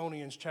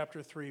 Thessalonians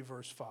chapter 3,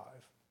 verse 5.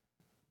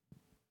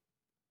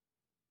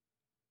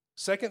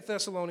 2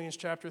 Thessalonians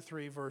chapter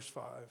 3, verse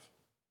 5.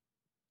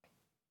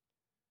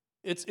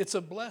 It's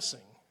a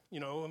blessing, you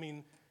know. I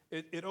mean,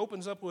 it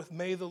opens up with,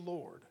 may the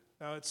Lord.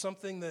 Now, it's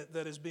something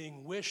that is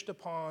being wished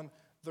upon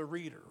the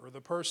reader or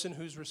the person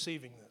who's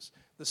receiving this.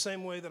 The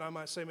same way that I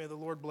might say, may the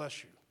Lord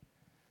bless you.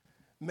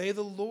 May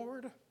the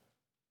Lord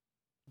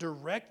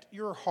direct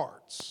your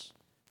hearts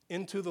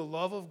into the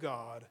love of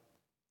God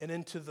and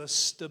into the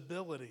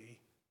stability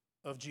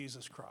of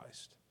Jesus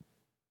Christ.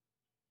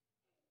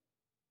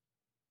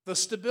 The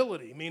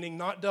stability, meaning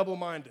not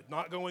double-minded,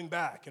 not going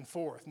back and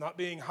forth, not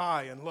being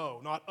high and low,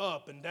 not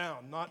up and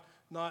down,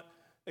 not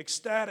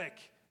ecstatic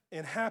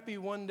and happy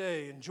one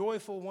day and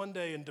joyful one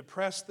day and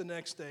depressed the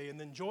next day and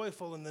then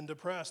joyful and then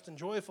depressed and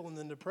joyful and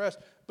then depressed,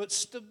 but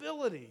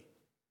stability,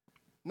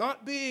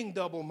 not being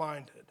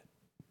double-minded.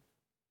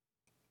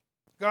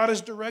 God is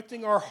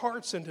directing our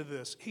hearts into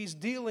this. He's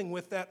dealing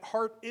with that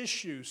heart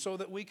issue so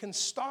that we can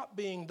stop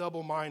being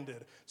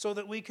double-minded, so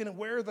that we can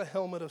wear the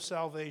helmet of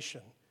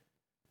salvation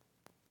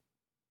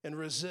and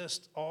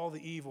resist all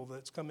the evil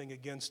that's coming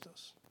against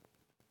us.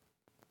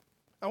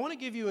 I want to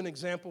give you an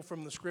example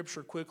from the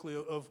Scripture quickly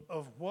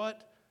of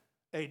what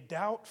a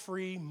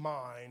doubt-free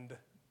mind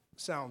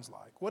sounds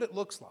like, what it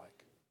looks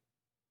like,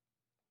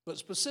 but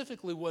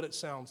specifically what it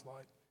sounds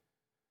like.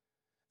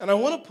 And I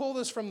want to pull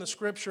this from the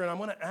Scripture, and I'm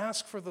going to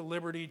ask for the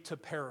liberty to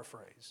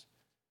paraphrase.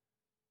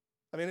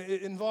 I mean,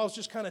 it involves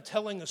just kind of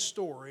telling a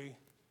story,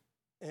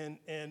 and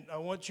I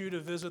want you to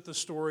visit the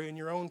story in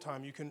your own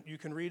time. You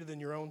can read it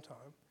in your own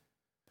time.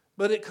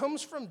 But it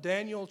comes from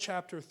Daniel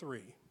chapter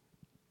 3.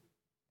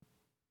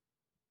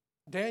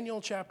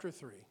 Daniel chapter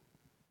 3.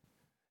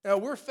 Now,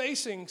 we're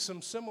facing some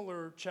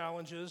similar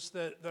challenges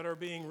that are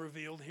being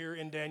revealed here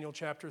in Daniel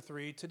chapter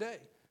 3 today.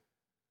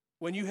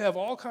 When you have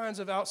all kinds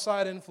of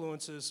outside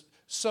influences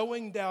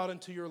sowing doubt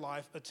into your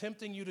life,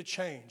 attempting you to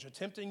change,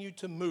 attempting you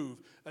to move,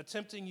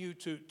 attempting you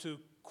to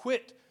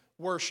quit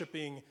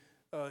worshiping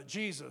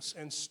Jesus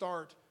and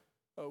start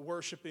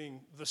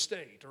worshiping the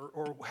state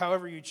or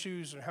however you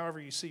choose or however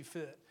you see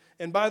fit.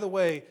 And by the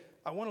way,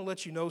 I want to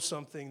let you know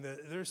something,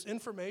 that there's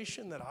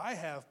information that I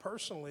have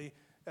personally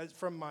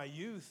from my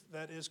youth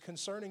that is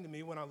concerning to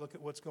me when I look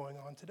at what's going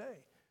on today.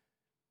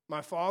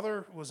 My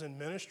father was in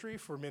ministry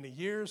for many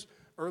years.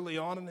 Early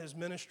on in his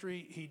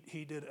ministry,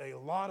 he did a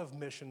lot of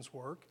missions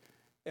work,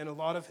 and a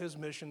lot of his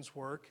missions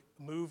work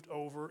moved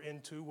over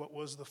into what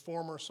was the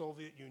former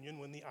Soviet Union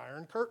when the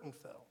Iron Curtain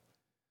fell.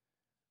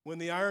 When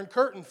the Iron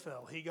Curtain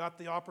fell, he got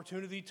the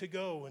opportunity to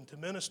go and to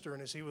minister,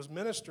 and as he was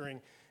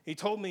ministering, he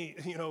told me,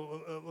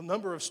 a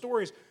number of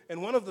stories,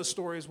 and one of the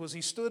stories was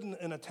he stood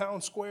in a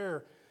town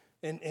square,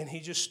 and he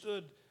just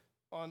stood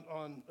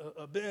on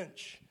a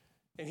bench,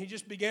 and he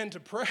just began to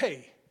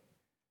pray,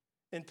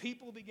 and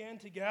people began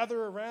to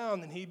gather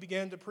around, and he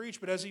began to preach,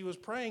 but as he was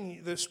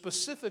praying,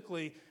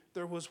 specifically,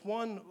 there was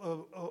one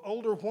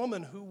older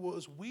woman who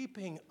was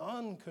weeping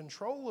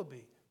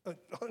uncontrollably,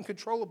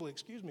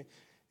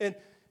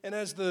 And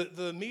as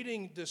the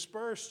meeting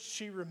dispersed,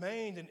 she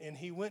remained, and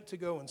he went to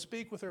go and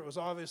speak with her. It was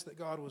obvious that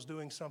God was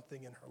doing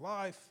something in her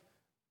life.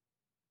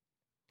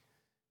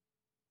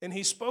 And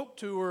he spoke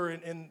to her,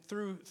 and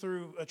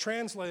through a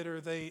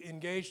translator, they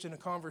engaged in a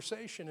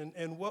conversation.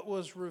 And what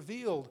was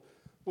revealed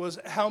was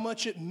how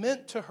much it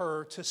meant to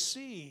her to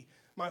see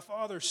my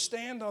father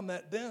stand on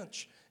that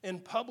bench in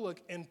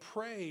public and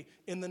pray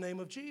in the name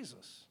of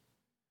Jesus.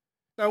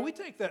 Now, we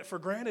take that for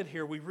granted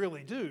here. We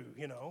really do,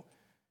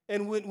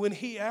 And when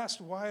he asked,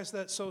 why is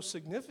that so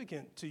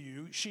significant to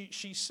you,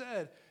 she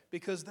said,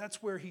 because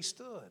that's where he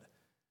stood.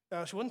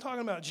 Now, she wasn't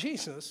talking about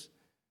Jesus.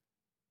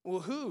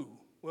 Well, who?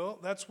 Well,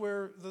 that's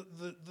where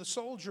the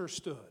soldier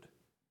stood.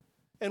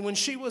 And when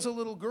she was a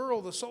little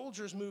girl, the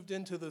soldiers moved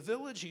into the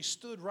village. He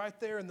stood right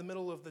there in the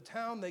middle of the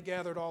town. They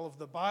gathered all of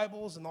the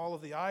Bibles and all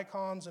of the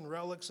icons and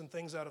relics and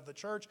things out of the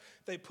church.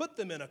 They put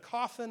them in a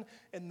coffin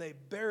and they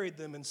buried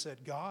them and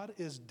said, God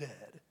is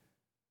dead.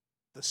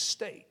 The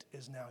state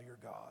is now your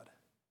God.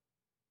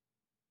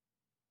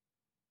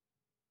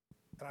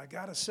 And I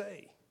got to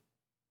say,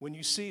 when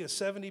you see a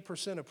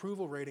 70%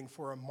 approval rating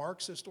for a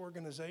Marxist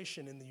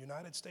organization in the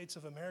United States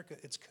of America,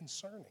 it's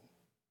concerning.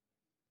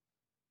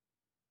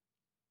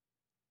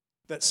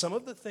 That some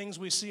of the things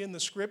we see in the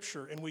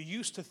Scripture, and we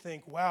used to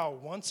think, wow,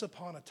 once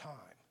upon a time.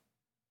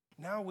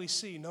 Now we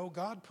see, no,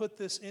 God put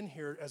this in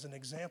here as an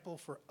example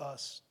for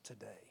us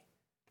today.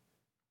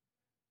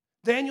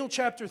 Daniel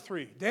chapter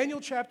 3. Daniel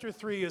chapter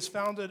 3 is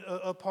founded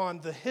upon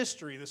the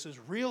history. This is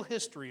real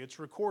history. It's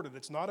recorded.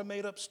 It's not a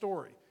made-up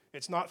story.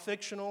 It's not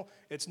fictional.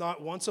 It's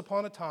not once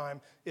upon a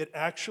time. It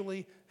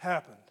actually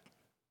happened.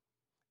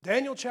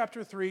 Daniel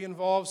chapter 3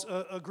 involves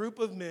a group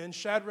of men,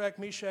 Shadrach,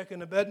 Meshach,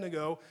 and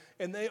Abednego,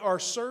 and they are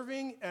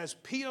serving as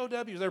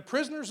POWs. They're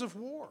prisoners of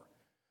war.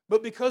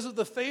 But because of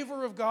the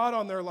favor of God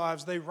on their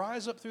lives, they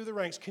rise up through the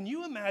ranks. Can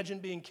you imagine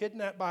being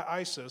kidnapped by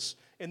ISIS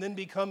and then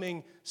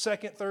becoming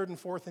second, third, and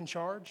fourth in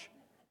charge?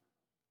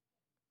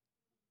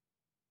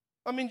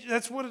 I mean,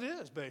 that's what it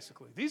is,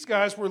 basically. These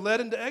guys were led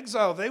into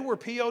exile. They were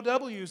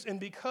POWs, and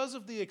because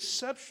of the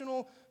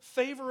exceptional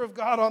favor of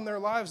God on their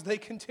lives, they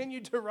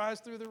continued to rise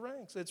through the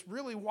ranks. It's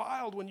really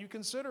wild when you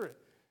consider it.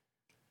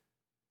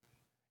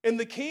 And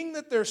the king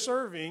that they're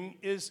serving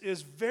is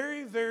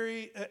very,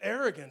 very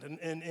arrogant.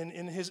 And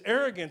in his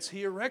arrogance,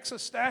 he erects a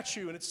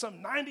statue, and it's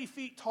some 90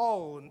 feet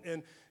tall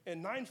and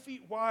 9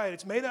 feet wide.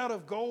 It's made out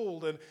of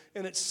gold,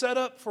 and it's set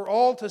up for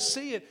all to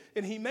see it.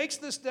 And he makes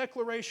this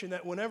declaration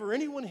that whenever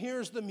anyone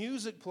hears the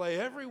music play,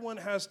 everyone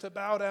has to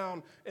bow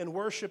down and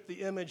worship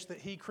the image that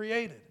he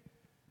created.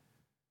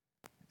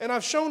 And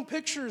I've shown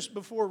pictures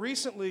before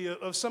recently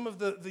of some of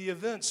the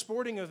events,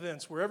 sporting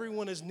events, where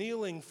everyone is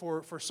kneeling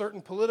for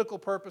certain political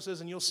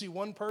purposes, and you'll see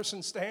one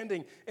person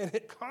standing, and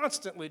it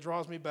constantly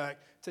draws me back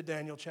to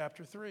Daniel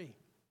chapter 3.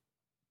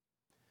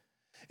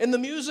 And the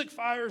music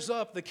fires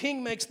up. The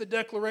king makes the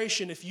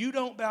declaration, if you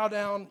don't bow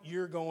down,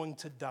 you're going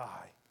to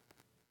die.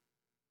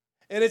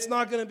 And it's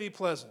not going to be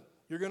pleasant.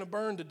 You're going to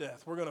burn to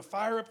death. We're going to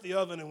fire up the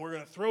oven and we're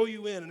going to throw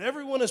you in. And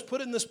everyone is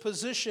put in this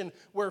position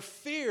where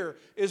fear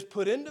is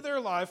put into their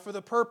life for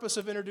the purpose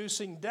of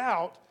introducing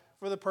doubt,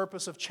 for the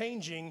purpose of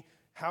changing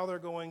how they're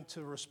going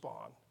to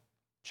respond,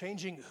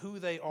 changing who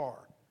they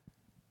are.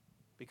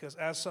 Because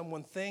as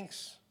someone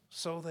thinks,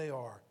 so they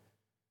are.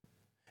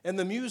 And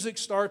the music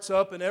starts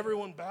up and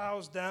everyone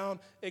bows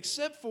down,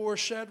 except for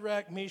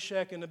Shadrach,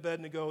 Meshach, and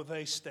Abednego.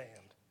 They stand.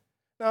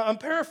 Now, I'm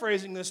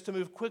paraphrasing this to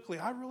move quickly.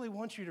 I really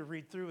want you to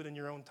read through it in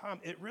your own time.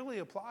 It really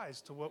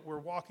applies to what we're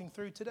walking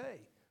through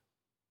today.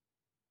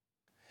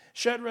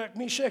 Shadrach,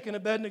 Meshach, and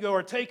Abednego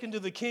are taken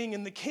to the king,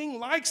 and the king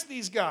likes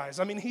these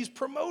guys. I mean, he's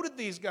promoted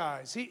these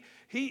guys.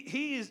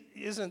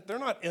 They're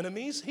not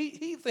enemies.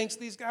 He thinks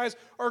these guys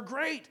are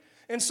great.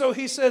 And so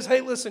he says,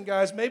 hey, listen,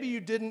 guys, maybe you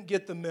didn't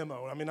get the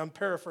memo. I mean, I'm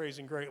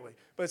paraphrasing greatly.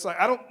 But it's like,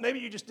 maybe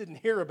you just didn't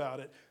hear about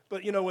it.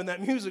 But, when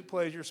that music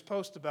plays, you're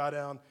supposed to bow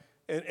down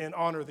and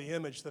honor the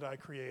image that I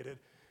created.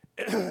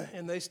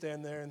 And they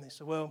stand there and they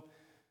say, well,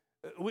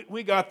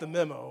 we got the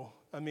memo.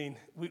 I mean,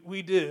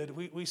 we did.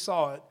 We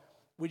saw it.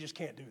 We just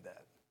can't do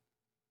that.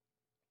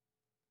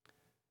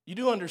 You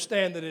do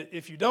understand that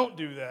if you don't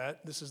do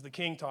that, this is the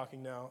king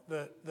talking now,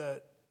 that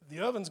the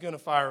oven's going to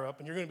fire up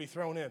and you're going to be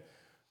thrown in.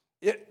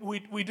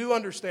 We do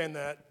understand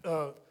that.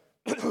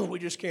 We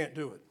just can't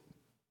do it.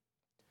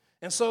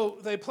 And so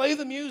they play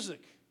the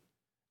music.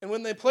 And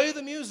when they play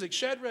the music,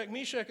 Shadrach,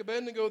 Meshach,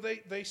 Abednego,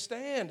 they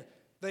stand.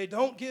 They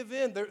don't give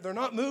in. They're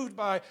not moved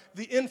by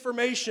the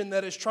information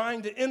that is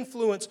trying to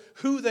influence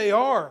who they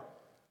are.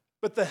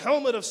 But the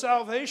helmet of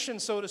salvation,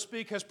 so to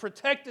speak, has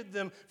protected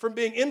them from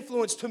being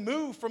influenced to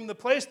move from the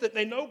place that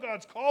they know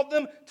God's called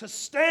them to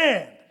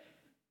stand.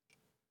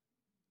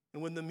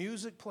 And when the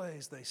music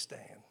plays, they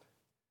stand.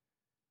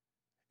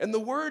 And the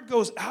word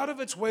goes out of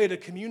its way to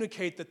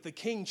communicate that the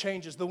king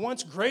changes. The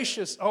once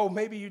gracious, oh,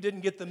 maybe you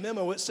didn't get the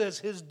memo, it says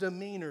his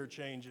demeanor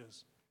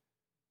changes.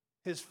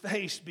 His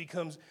face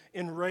becomes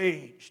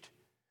enraged.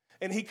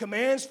 And he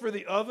commands for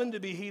the oven to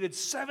be heated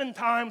 7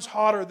 times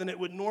hotter than it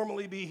would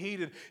normally be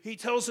heated. He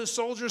tells his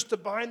soldiers to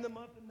bind them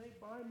up, and they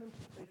bind them,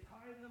 they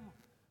tie them.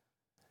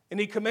 And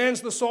he commands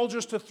the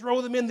soldiers to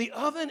throw them in. The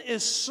oven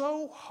is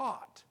so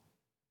hot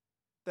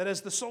that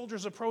as the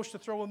soldiers approach to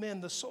throw them in,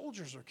 the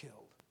soldiers are killed.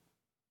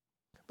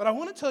 But I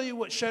want to tell you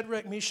what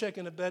Shadrach, Meshach,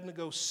 and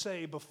Abednego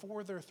say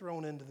before they're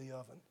thrown into the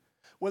oven.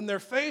 When they're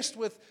faced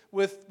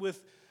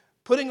with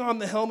putting on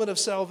the helmet of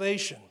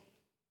salvation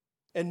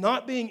and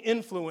not being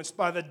influenced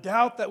by the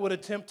doubt that would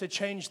attempt to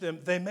change them,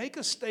 they make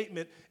a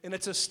statement, and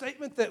it's a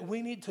statement that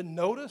we need to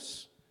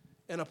notice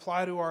and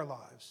apply to our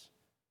lives.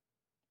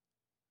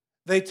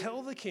 They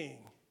tell the king,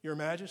 Your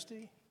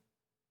Majesty,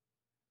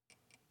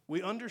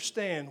 we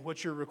understand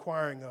what you're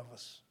requiring of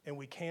us, and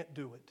we can't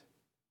do it.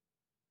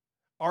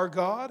 Our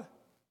God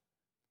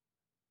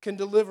can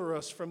deliver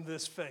us from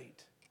this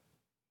fate.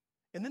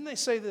 And then they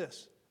say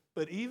this,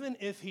 but even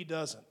if he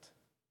doesn't,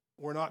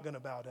 we're not going to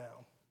bow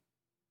down.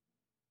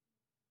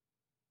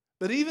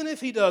 But even if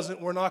he doesn't,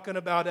 we're not going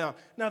to bow down.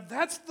 Now,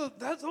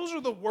 those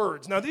are the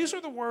words. Now, these are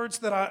the words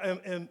that I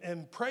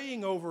am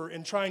praying over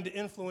and trying to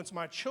influence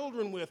my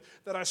children with,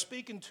 that I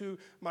speak into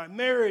my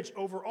marriage,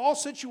 over all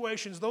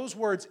situations. Those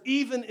words,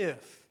 even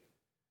if.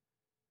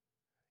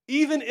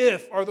 Even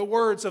if are the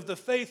words of the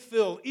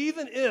faith-filled.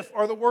 Even if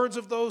are the words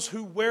of those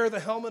who wear the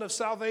helmet of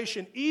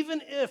salvation.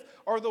 Even if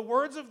are the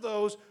words of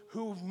those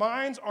whose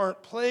minds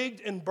aren't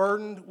plagued and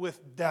burdened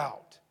with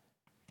doubt.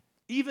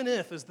 Even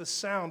if is the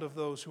sound of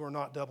those who are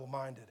not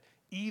double-minded.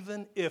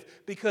 Even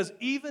if. Because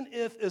even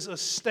if is a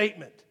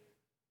statement.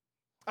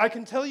 I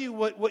can tell you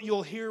what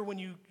you'll hear when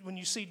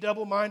you see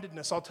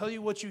double-mindedness. I'll tell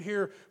you what you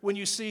hear when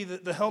you see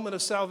the helmet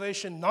of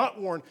salvation not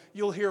worn.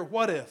 You'll hear,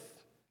 what if?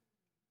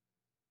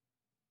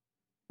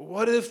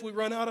 What if we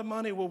run out of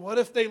money? Well, what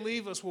if they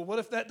leave us? Well, what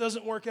if that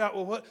doesn't work out?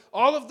 Well, what?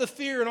 All of the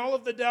fear and all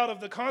of the doubt of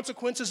the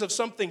consequences of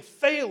something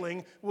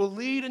failing will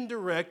lead and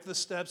direct the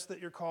steps that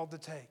you're called to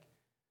take.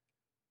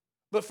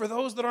 But for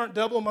those that aren't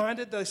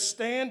double-minded, they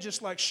stand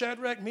just like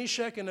Shadrach,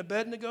 Meshach, and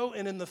Abednego,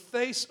 and in the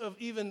face of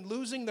even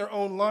losing their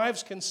own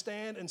lives can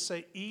stand and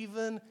say,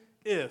 even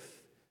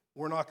if,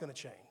 we're not going to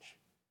change.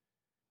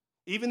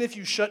 Even if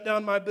you shut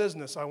down my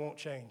business, I won't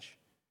change.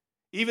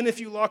 Even if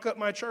you lock up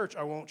my church,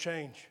 I won't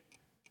change.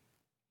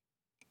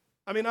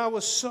 I mean, I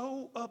was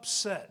so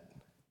upset,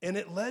 and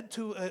it led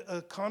to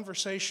a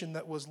conversation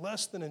that was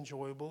less than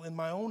enjoyable in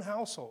my own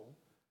household.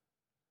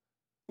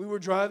 We were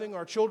driving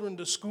our children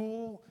to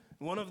school.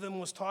 One of them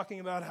was talking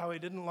about how he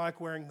didn't like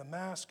wearing the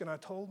mask, and I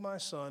told my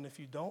son, if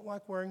you don't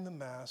like wearing the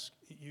mask,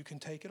 you can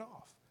take it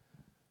off.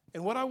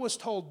 And what I was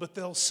told, but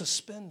they'll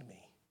suspend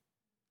me.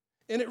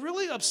 And it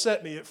really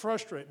upset me. It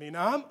frustrated me.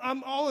 Now,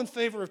 I'm all in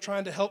favor of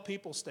trying to help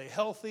people stay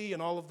healthy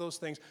and all of those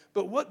things,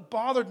 but what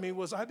bothered me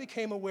was I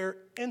became aware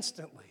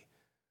instantly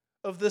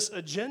of this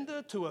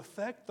agenda to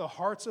affect the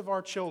hearts of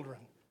our children,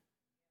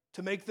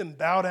 to make them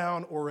bow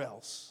down or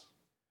else.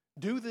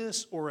 Do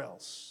this or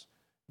else.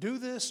 Do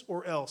this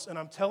or else. And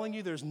I'm telling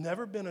you, there's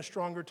never been a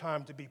stronger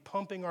time to be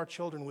pumping our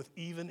children with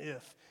even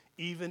if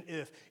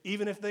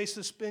they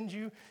suspend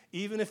you,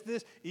 even if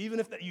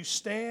that you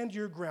stand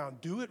your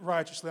ground, do it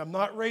righteously. I'm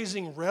not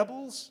raising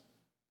rebels,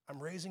 I'm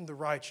raising the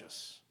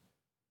righteous.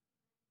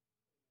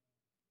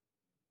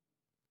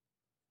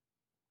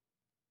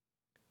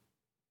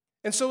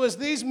 And so as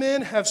these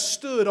men have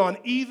stood on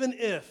even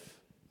if,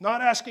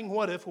 not asking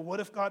what if, well, what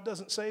if God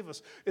doesn't save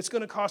us? It's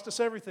going to cost us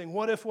everything.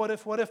 What if?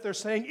 They're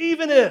saying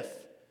even if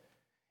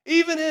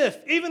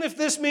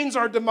this means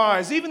our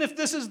demise, even if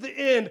this is the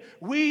end,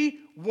 we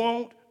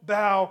won't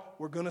bow,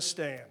 we're going to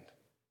stand.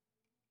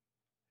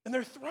 And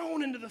they're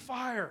thrown into the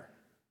fire.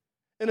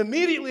 And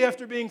immediately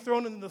after being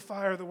thrown into the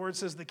fire, the word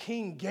says the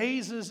king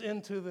gazes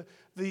into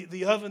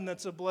the oven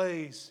that's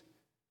ablaze.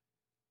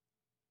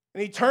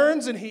 And he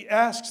turns and he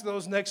asks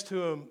those next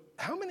to him,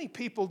 how many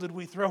people did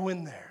we throw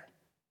in there?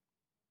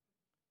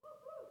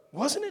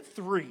 Wasn't it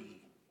 3?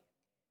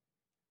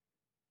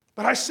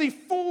 But I see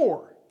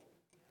 4.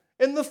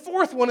 And the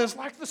 4th one is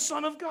like the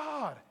Son of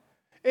God.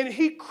 And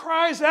he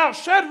cries out,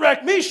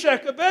 Shadrach,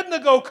 Meshach,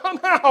 Abednego, come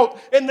out.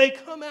 And they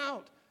come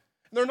out.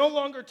 And they're no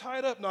longer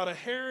tied up. Not a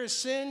hair is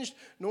singed,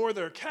 nor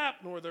their cap,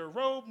 nor their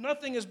robe.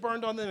 Nothing is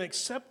burned on them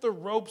except the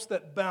ropes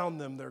that bound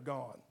them. They're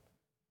gone.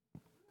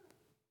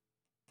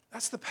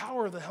 That's the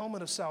power of the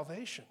helmet of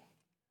salvation.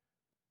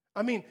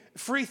 I mean,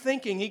 free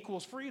thinking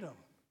equals freedom.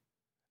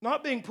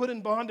 Not being put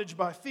in bondage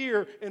by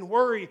fear and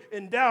worry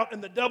and doubt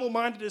and the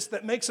double-mindedness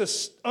that makes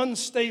us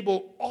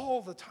unstable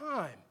all the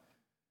time.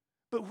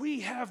 But we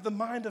have the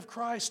mind of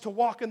Christ to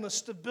walk in the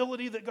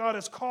stability that God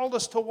has called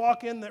us to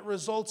walk in that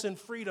results in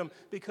freedom,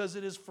 because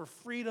it is for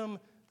freedom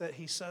that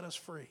he set us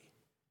free.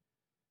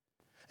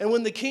 And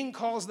when the king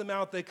calls them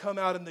out, they come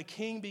out, and the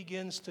king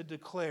begins to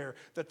declare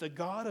that the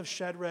God of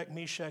Shadrach,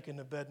 Meshach, and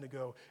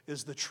Abednego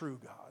is the true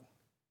God.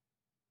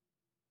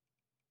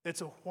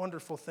 It's a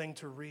wonderful thing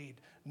to read,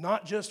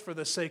 not just for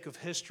the sake of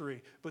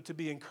history, but to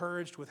be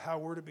encouraged with how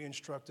we're to be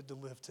instructed to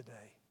live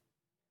today.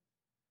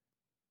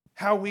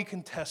 How we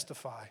can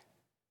testify,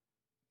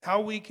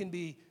 how we can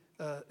be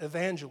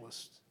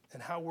evangelists,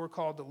 and how we're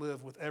called to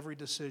live with every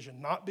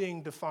decision, not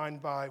being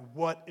defined by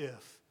what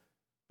if,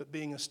 but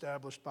being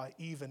established by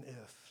even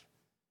if.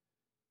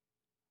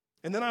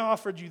 And then I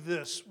offered you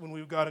this when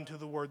we got into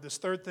the word, this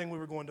third thing we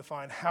were going to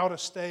find, how to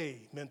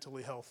stay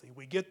mentally healthy.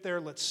 We get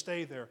there, let's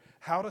stay there.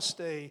 How to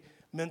stay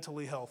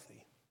mentally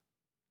healthy.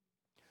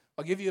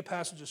 I'll give you a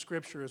passage of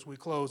scripture as we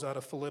close out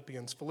of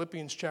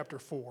Philippians chapter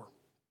 4.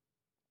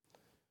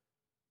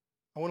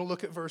 I want to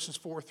look at verses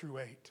 4 through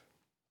 8.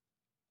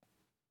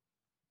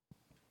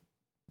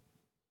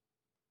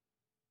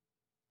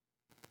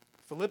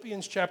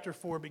 Philippians chapter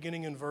 4,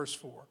 beginning in verse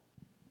 4.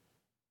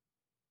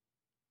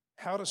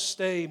 How to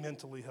stay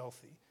mentally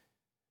healthy.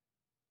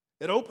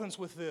 It opens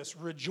with this: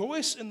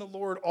 rejoice in the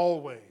Lord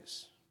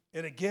always.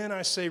 And again,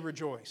 I say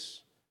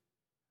rejoice.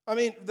 I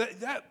mean,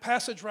 that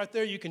passage right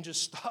there, you can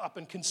just stop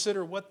and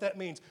consider what that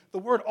means. The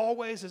word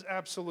always is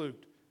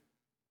absolute.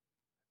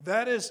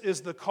 That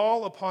is the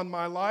call upon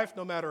my life,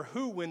 no matter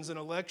who wins an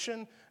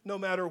election, no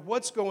matter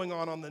what's going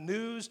on the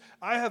news.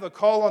 I have a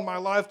call on my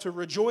life to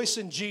rejoice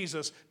in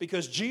Jesus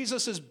because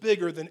Jesus is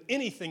bigger than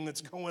anything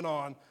that's going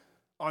on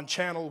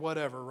channel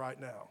whatever right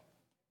now.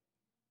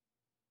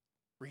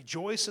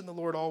 Rejoice in the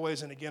Lord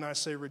always, and again I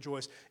say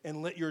rejoice.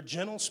 And let your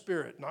gentle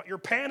spirit, not your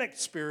panicked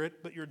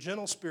spirit, but your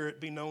gentle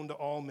spirit be known to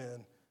all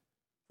men,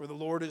 for the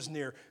Lord is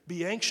near.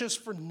 Be anxious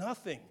for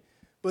nothing,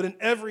 but in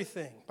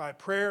everything, by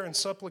prayer and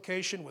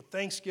supplication with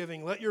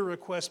thanksgiving, let your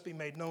requests be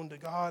made known to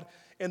God,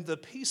 and the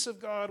peace of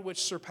God,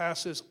 which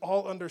surpasses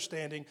all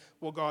understanding,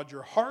 will guard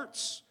your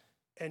hearts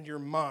and your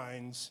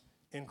minds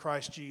in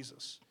Christ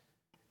Jesus.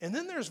 And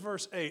then there's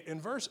verse 8, and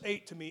verse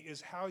 8 to me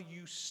is how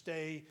you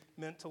stay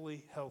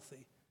mentally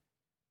healthy.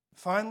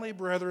 Finally,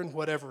 brethren,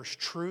 whatever is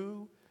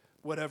true,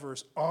 whatever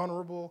is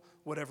honorable,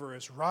 whatever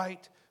is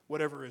right,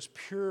 whatever is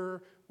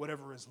pure,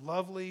 whatever is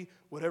lovely,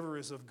 whatever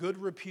is of good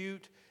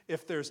repute,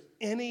 if there's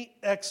any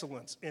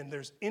excellence and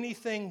there's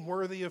anything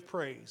worthy of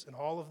praise, and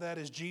all of that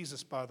is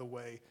Jesus, by the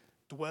way,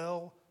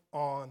 dwell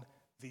on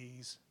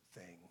these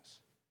things.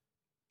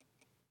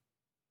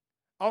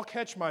 I'll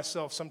catch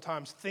myself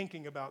sometimes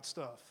thinking about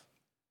stuff,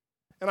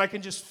 and I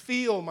can just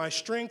feel my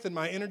strength and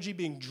my energy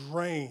being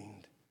drained.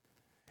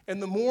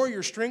 And the more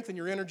your strength and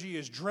your energy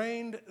is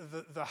drained,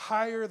 the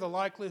higher the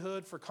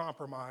likelihood for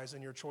compromise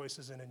in your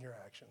choices and in your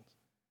actions.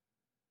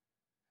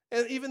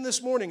 And even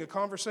this morning, a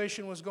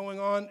conversation was going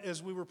on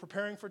as we were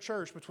preparing for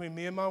church between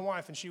me and my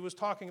wife, and she was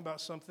talking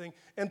about something,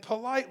 and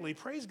politely,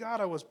 praise God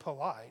I was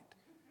polite.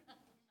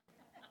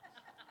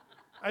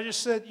 I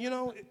just said,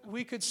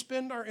 we could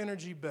spend our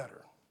energy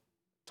better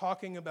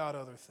talking about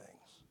other things.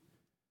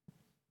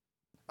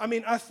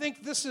 I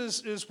think this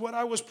is what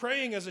I was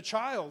praying as a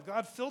child.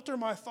 God, filter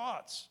my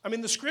thoughts.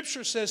 The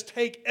scripture says,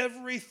 take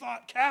every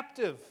thought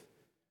captive.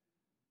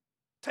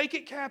 Take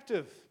it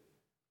captive.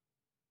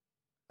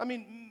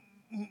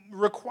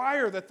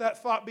 Require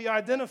that thought be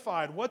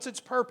identified. What's its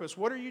purpose?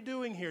 What are you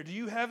doing here? Do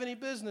you have any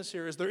business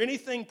here? Is there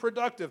anything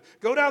productive?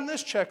 Go down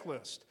this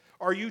checklist.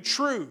 Are you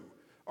true?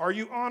 Are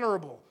you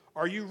honorable?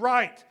 Are you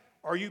right?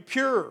 Are you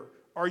pure?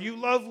 Are you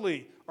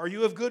lovely? Are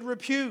you of good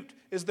repute?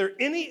 Is there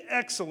any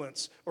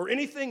excellence or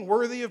anything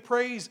worthy of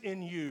praise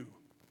in you,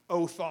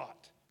 O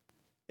thought?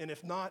 And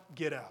if not,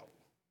 get out.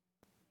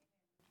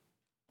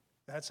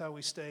 That's how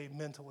we stay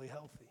mentally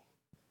healthy.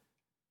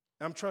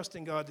 I'm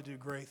trusting God to do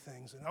great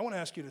things. And I want to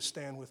ask you to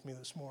stand with me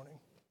this morning.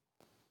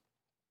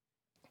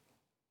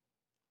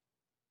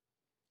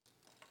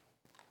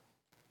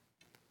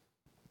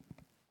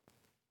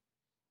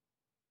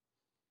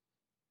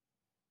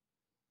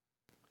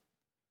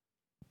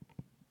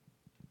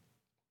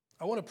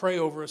 I want to pray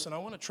over us, and I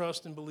want to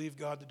trust and believe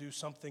God to do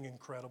something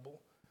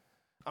incredible.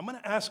 I'm going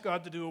to ask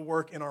God to do a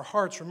work in our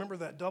hearts. Remember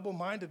that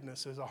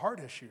double-mindedness is a heart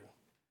issue.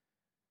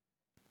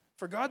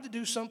 For God to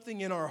do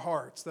something in our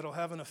hearts that'll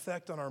have an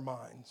effect on our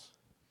minds.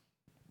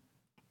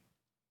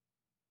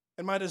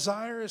 And my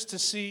desire is to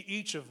see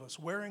each of us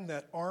wearing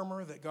that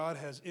armor that God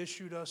has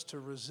issued us to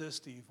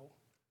resist evil.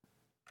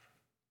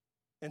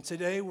 And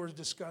today we're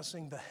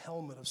discussing the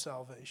helmet of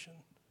salvation.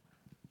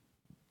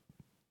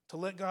 To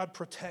let God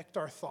protect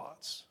our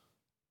thoughts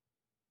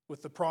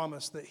with the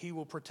promise that He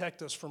will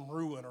protect us from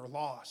ruin or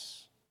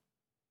loss.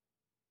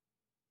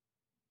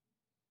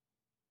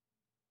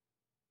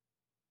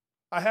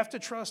 I have to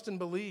trust and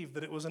believe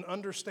that it was an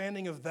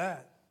understanding of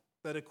that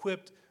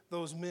equipped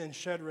those men,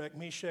 Shadrach,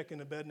 Meshach,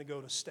 and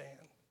Abednego, to stand.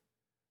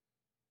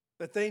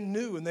 That they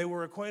knew and they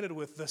were acquainted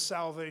with the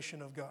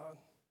salvation of God.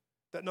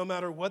 That no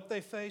matter what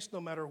they faced,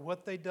 no matter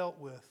what they dealt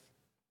with,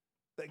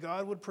 that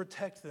God would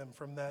protect them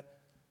from that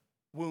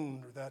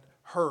wound or that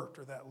hurt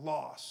or that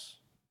loss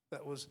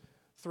that was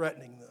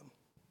threatening them.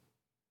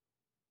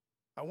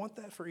 I want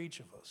that for each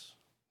of us.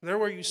 There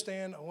where you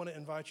stand, I want to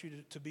invite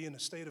you to be in a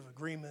state of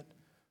agreement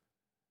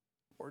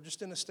or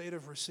just in a state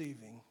of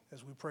receiving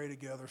as we pray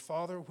together.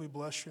 Father, we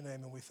bless your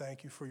name and we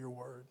thank you for your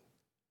word.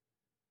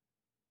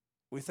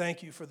 We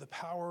thank you for the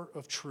power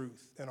of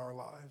truth in our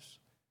lives.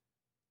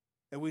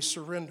 And we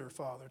surrender,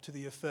 Father, to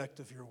the effect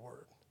of your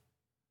word.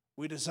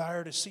 We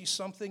desire to see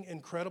something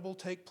incredible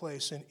take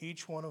place in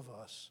each one of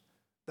us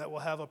that will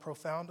have a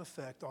profound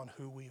effect on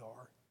who we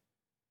are.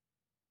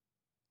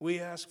 We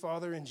ask,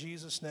 Father, in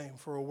Jesus' name,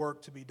 for a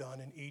work to be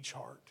done in each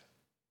heart.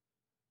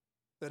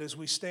 That as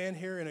we stand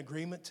here in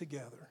agreement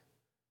together,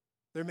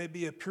 there may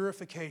be a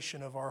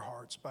purification of our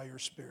hearts by your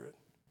Spirit.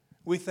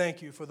 We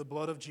thank you for the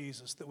blood of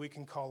Jesus that we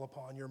can call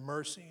upon, your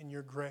mercy and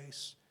your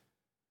grace,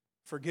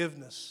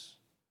 forgiveness.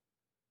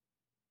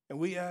 And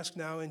we ask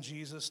now in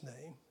Jesus'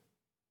 name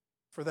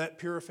for that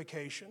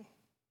purification,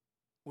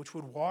 which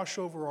would wash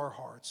over our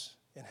hearts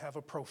and have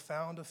a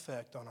profound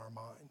effect on our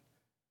mind.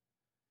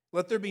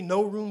 Let there be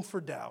no room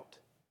for doubt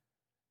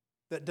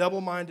that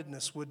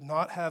double-mindedness would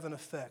not have an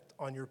effect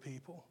on your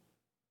people,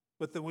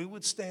 but that we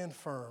would stand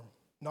firm,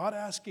 not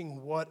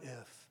asking what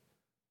if,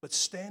 but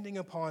standing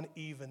upon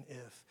even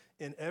if,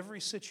 in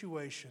every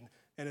situation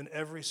and in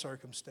every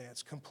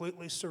circumstance,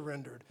 completely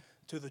surrendered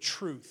to the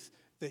truth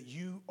that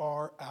you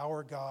are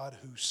our God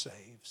who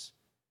saves,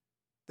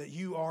 that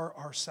you are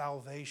our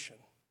salvation,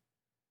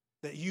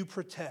 that you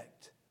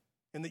protect,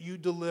 and that you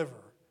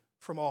deliver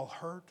from all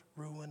hurt,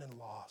 ruin, and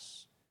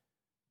loss.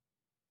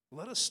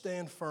 Let us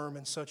stand firm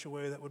in such a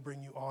way that would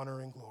bring you honor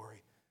and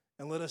glory.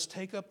 And let us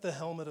take up the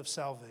helmet of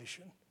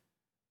salvation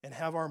and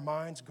have our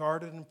minds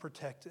guarded and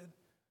protected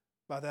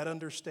by that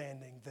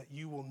understanding that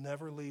you will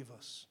never leave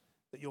us,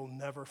 that you'll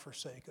never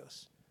forsake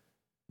us.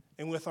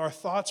 And with our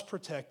thoughts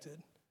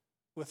protected,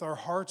 with our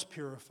hearts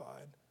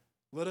purified,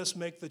 let us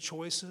make the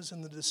choices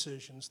and the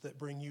decisions that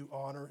bring you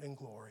honor and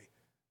glory.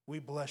 We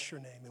bless your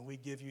name and we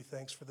give you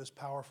thanks for this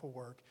powerful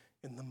work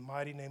in the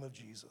mighty name of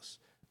Jesus.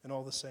 And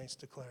all the saints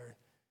declared,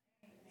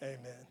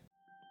 amen.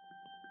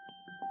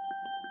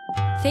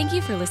 Thank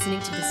you for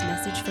listening to this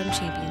message from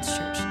Champions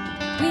Church.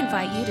 We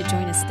invite you to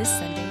join us this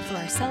Sunday for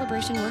our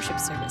celebration worship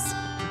service.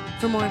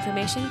 For more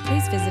information,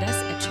 please visit us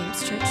at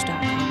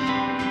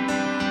championschurch.com.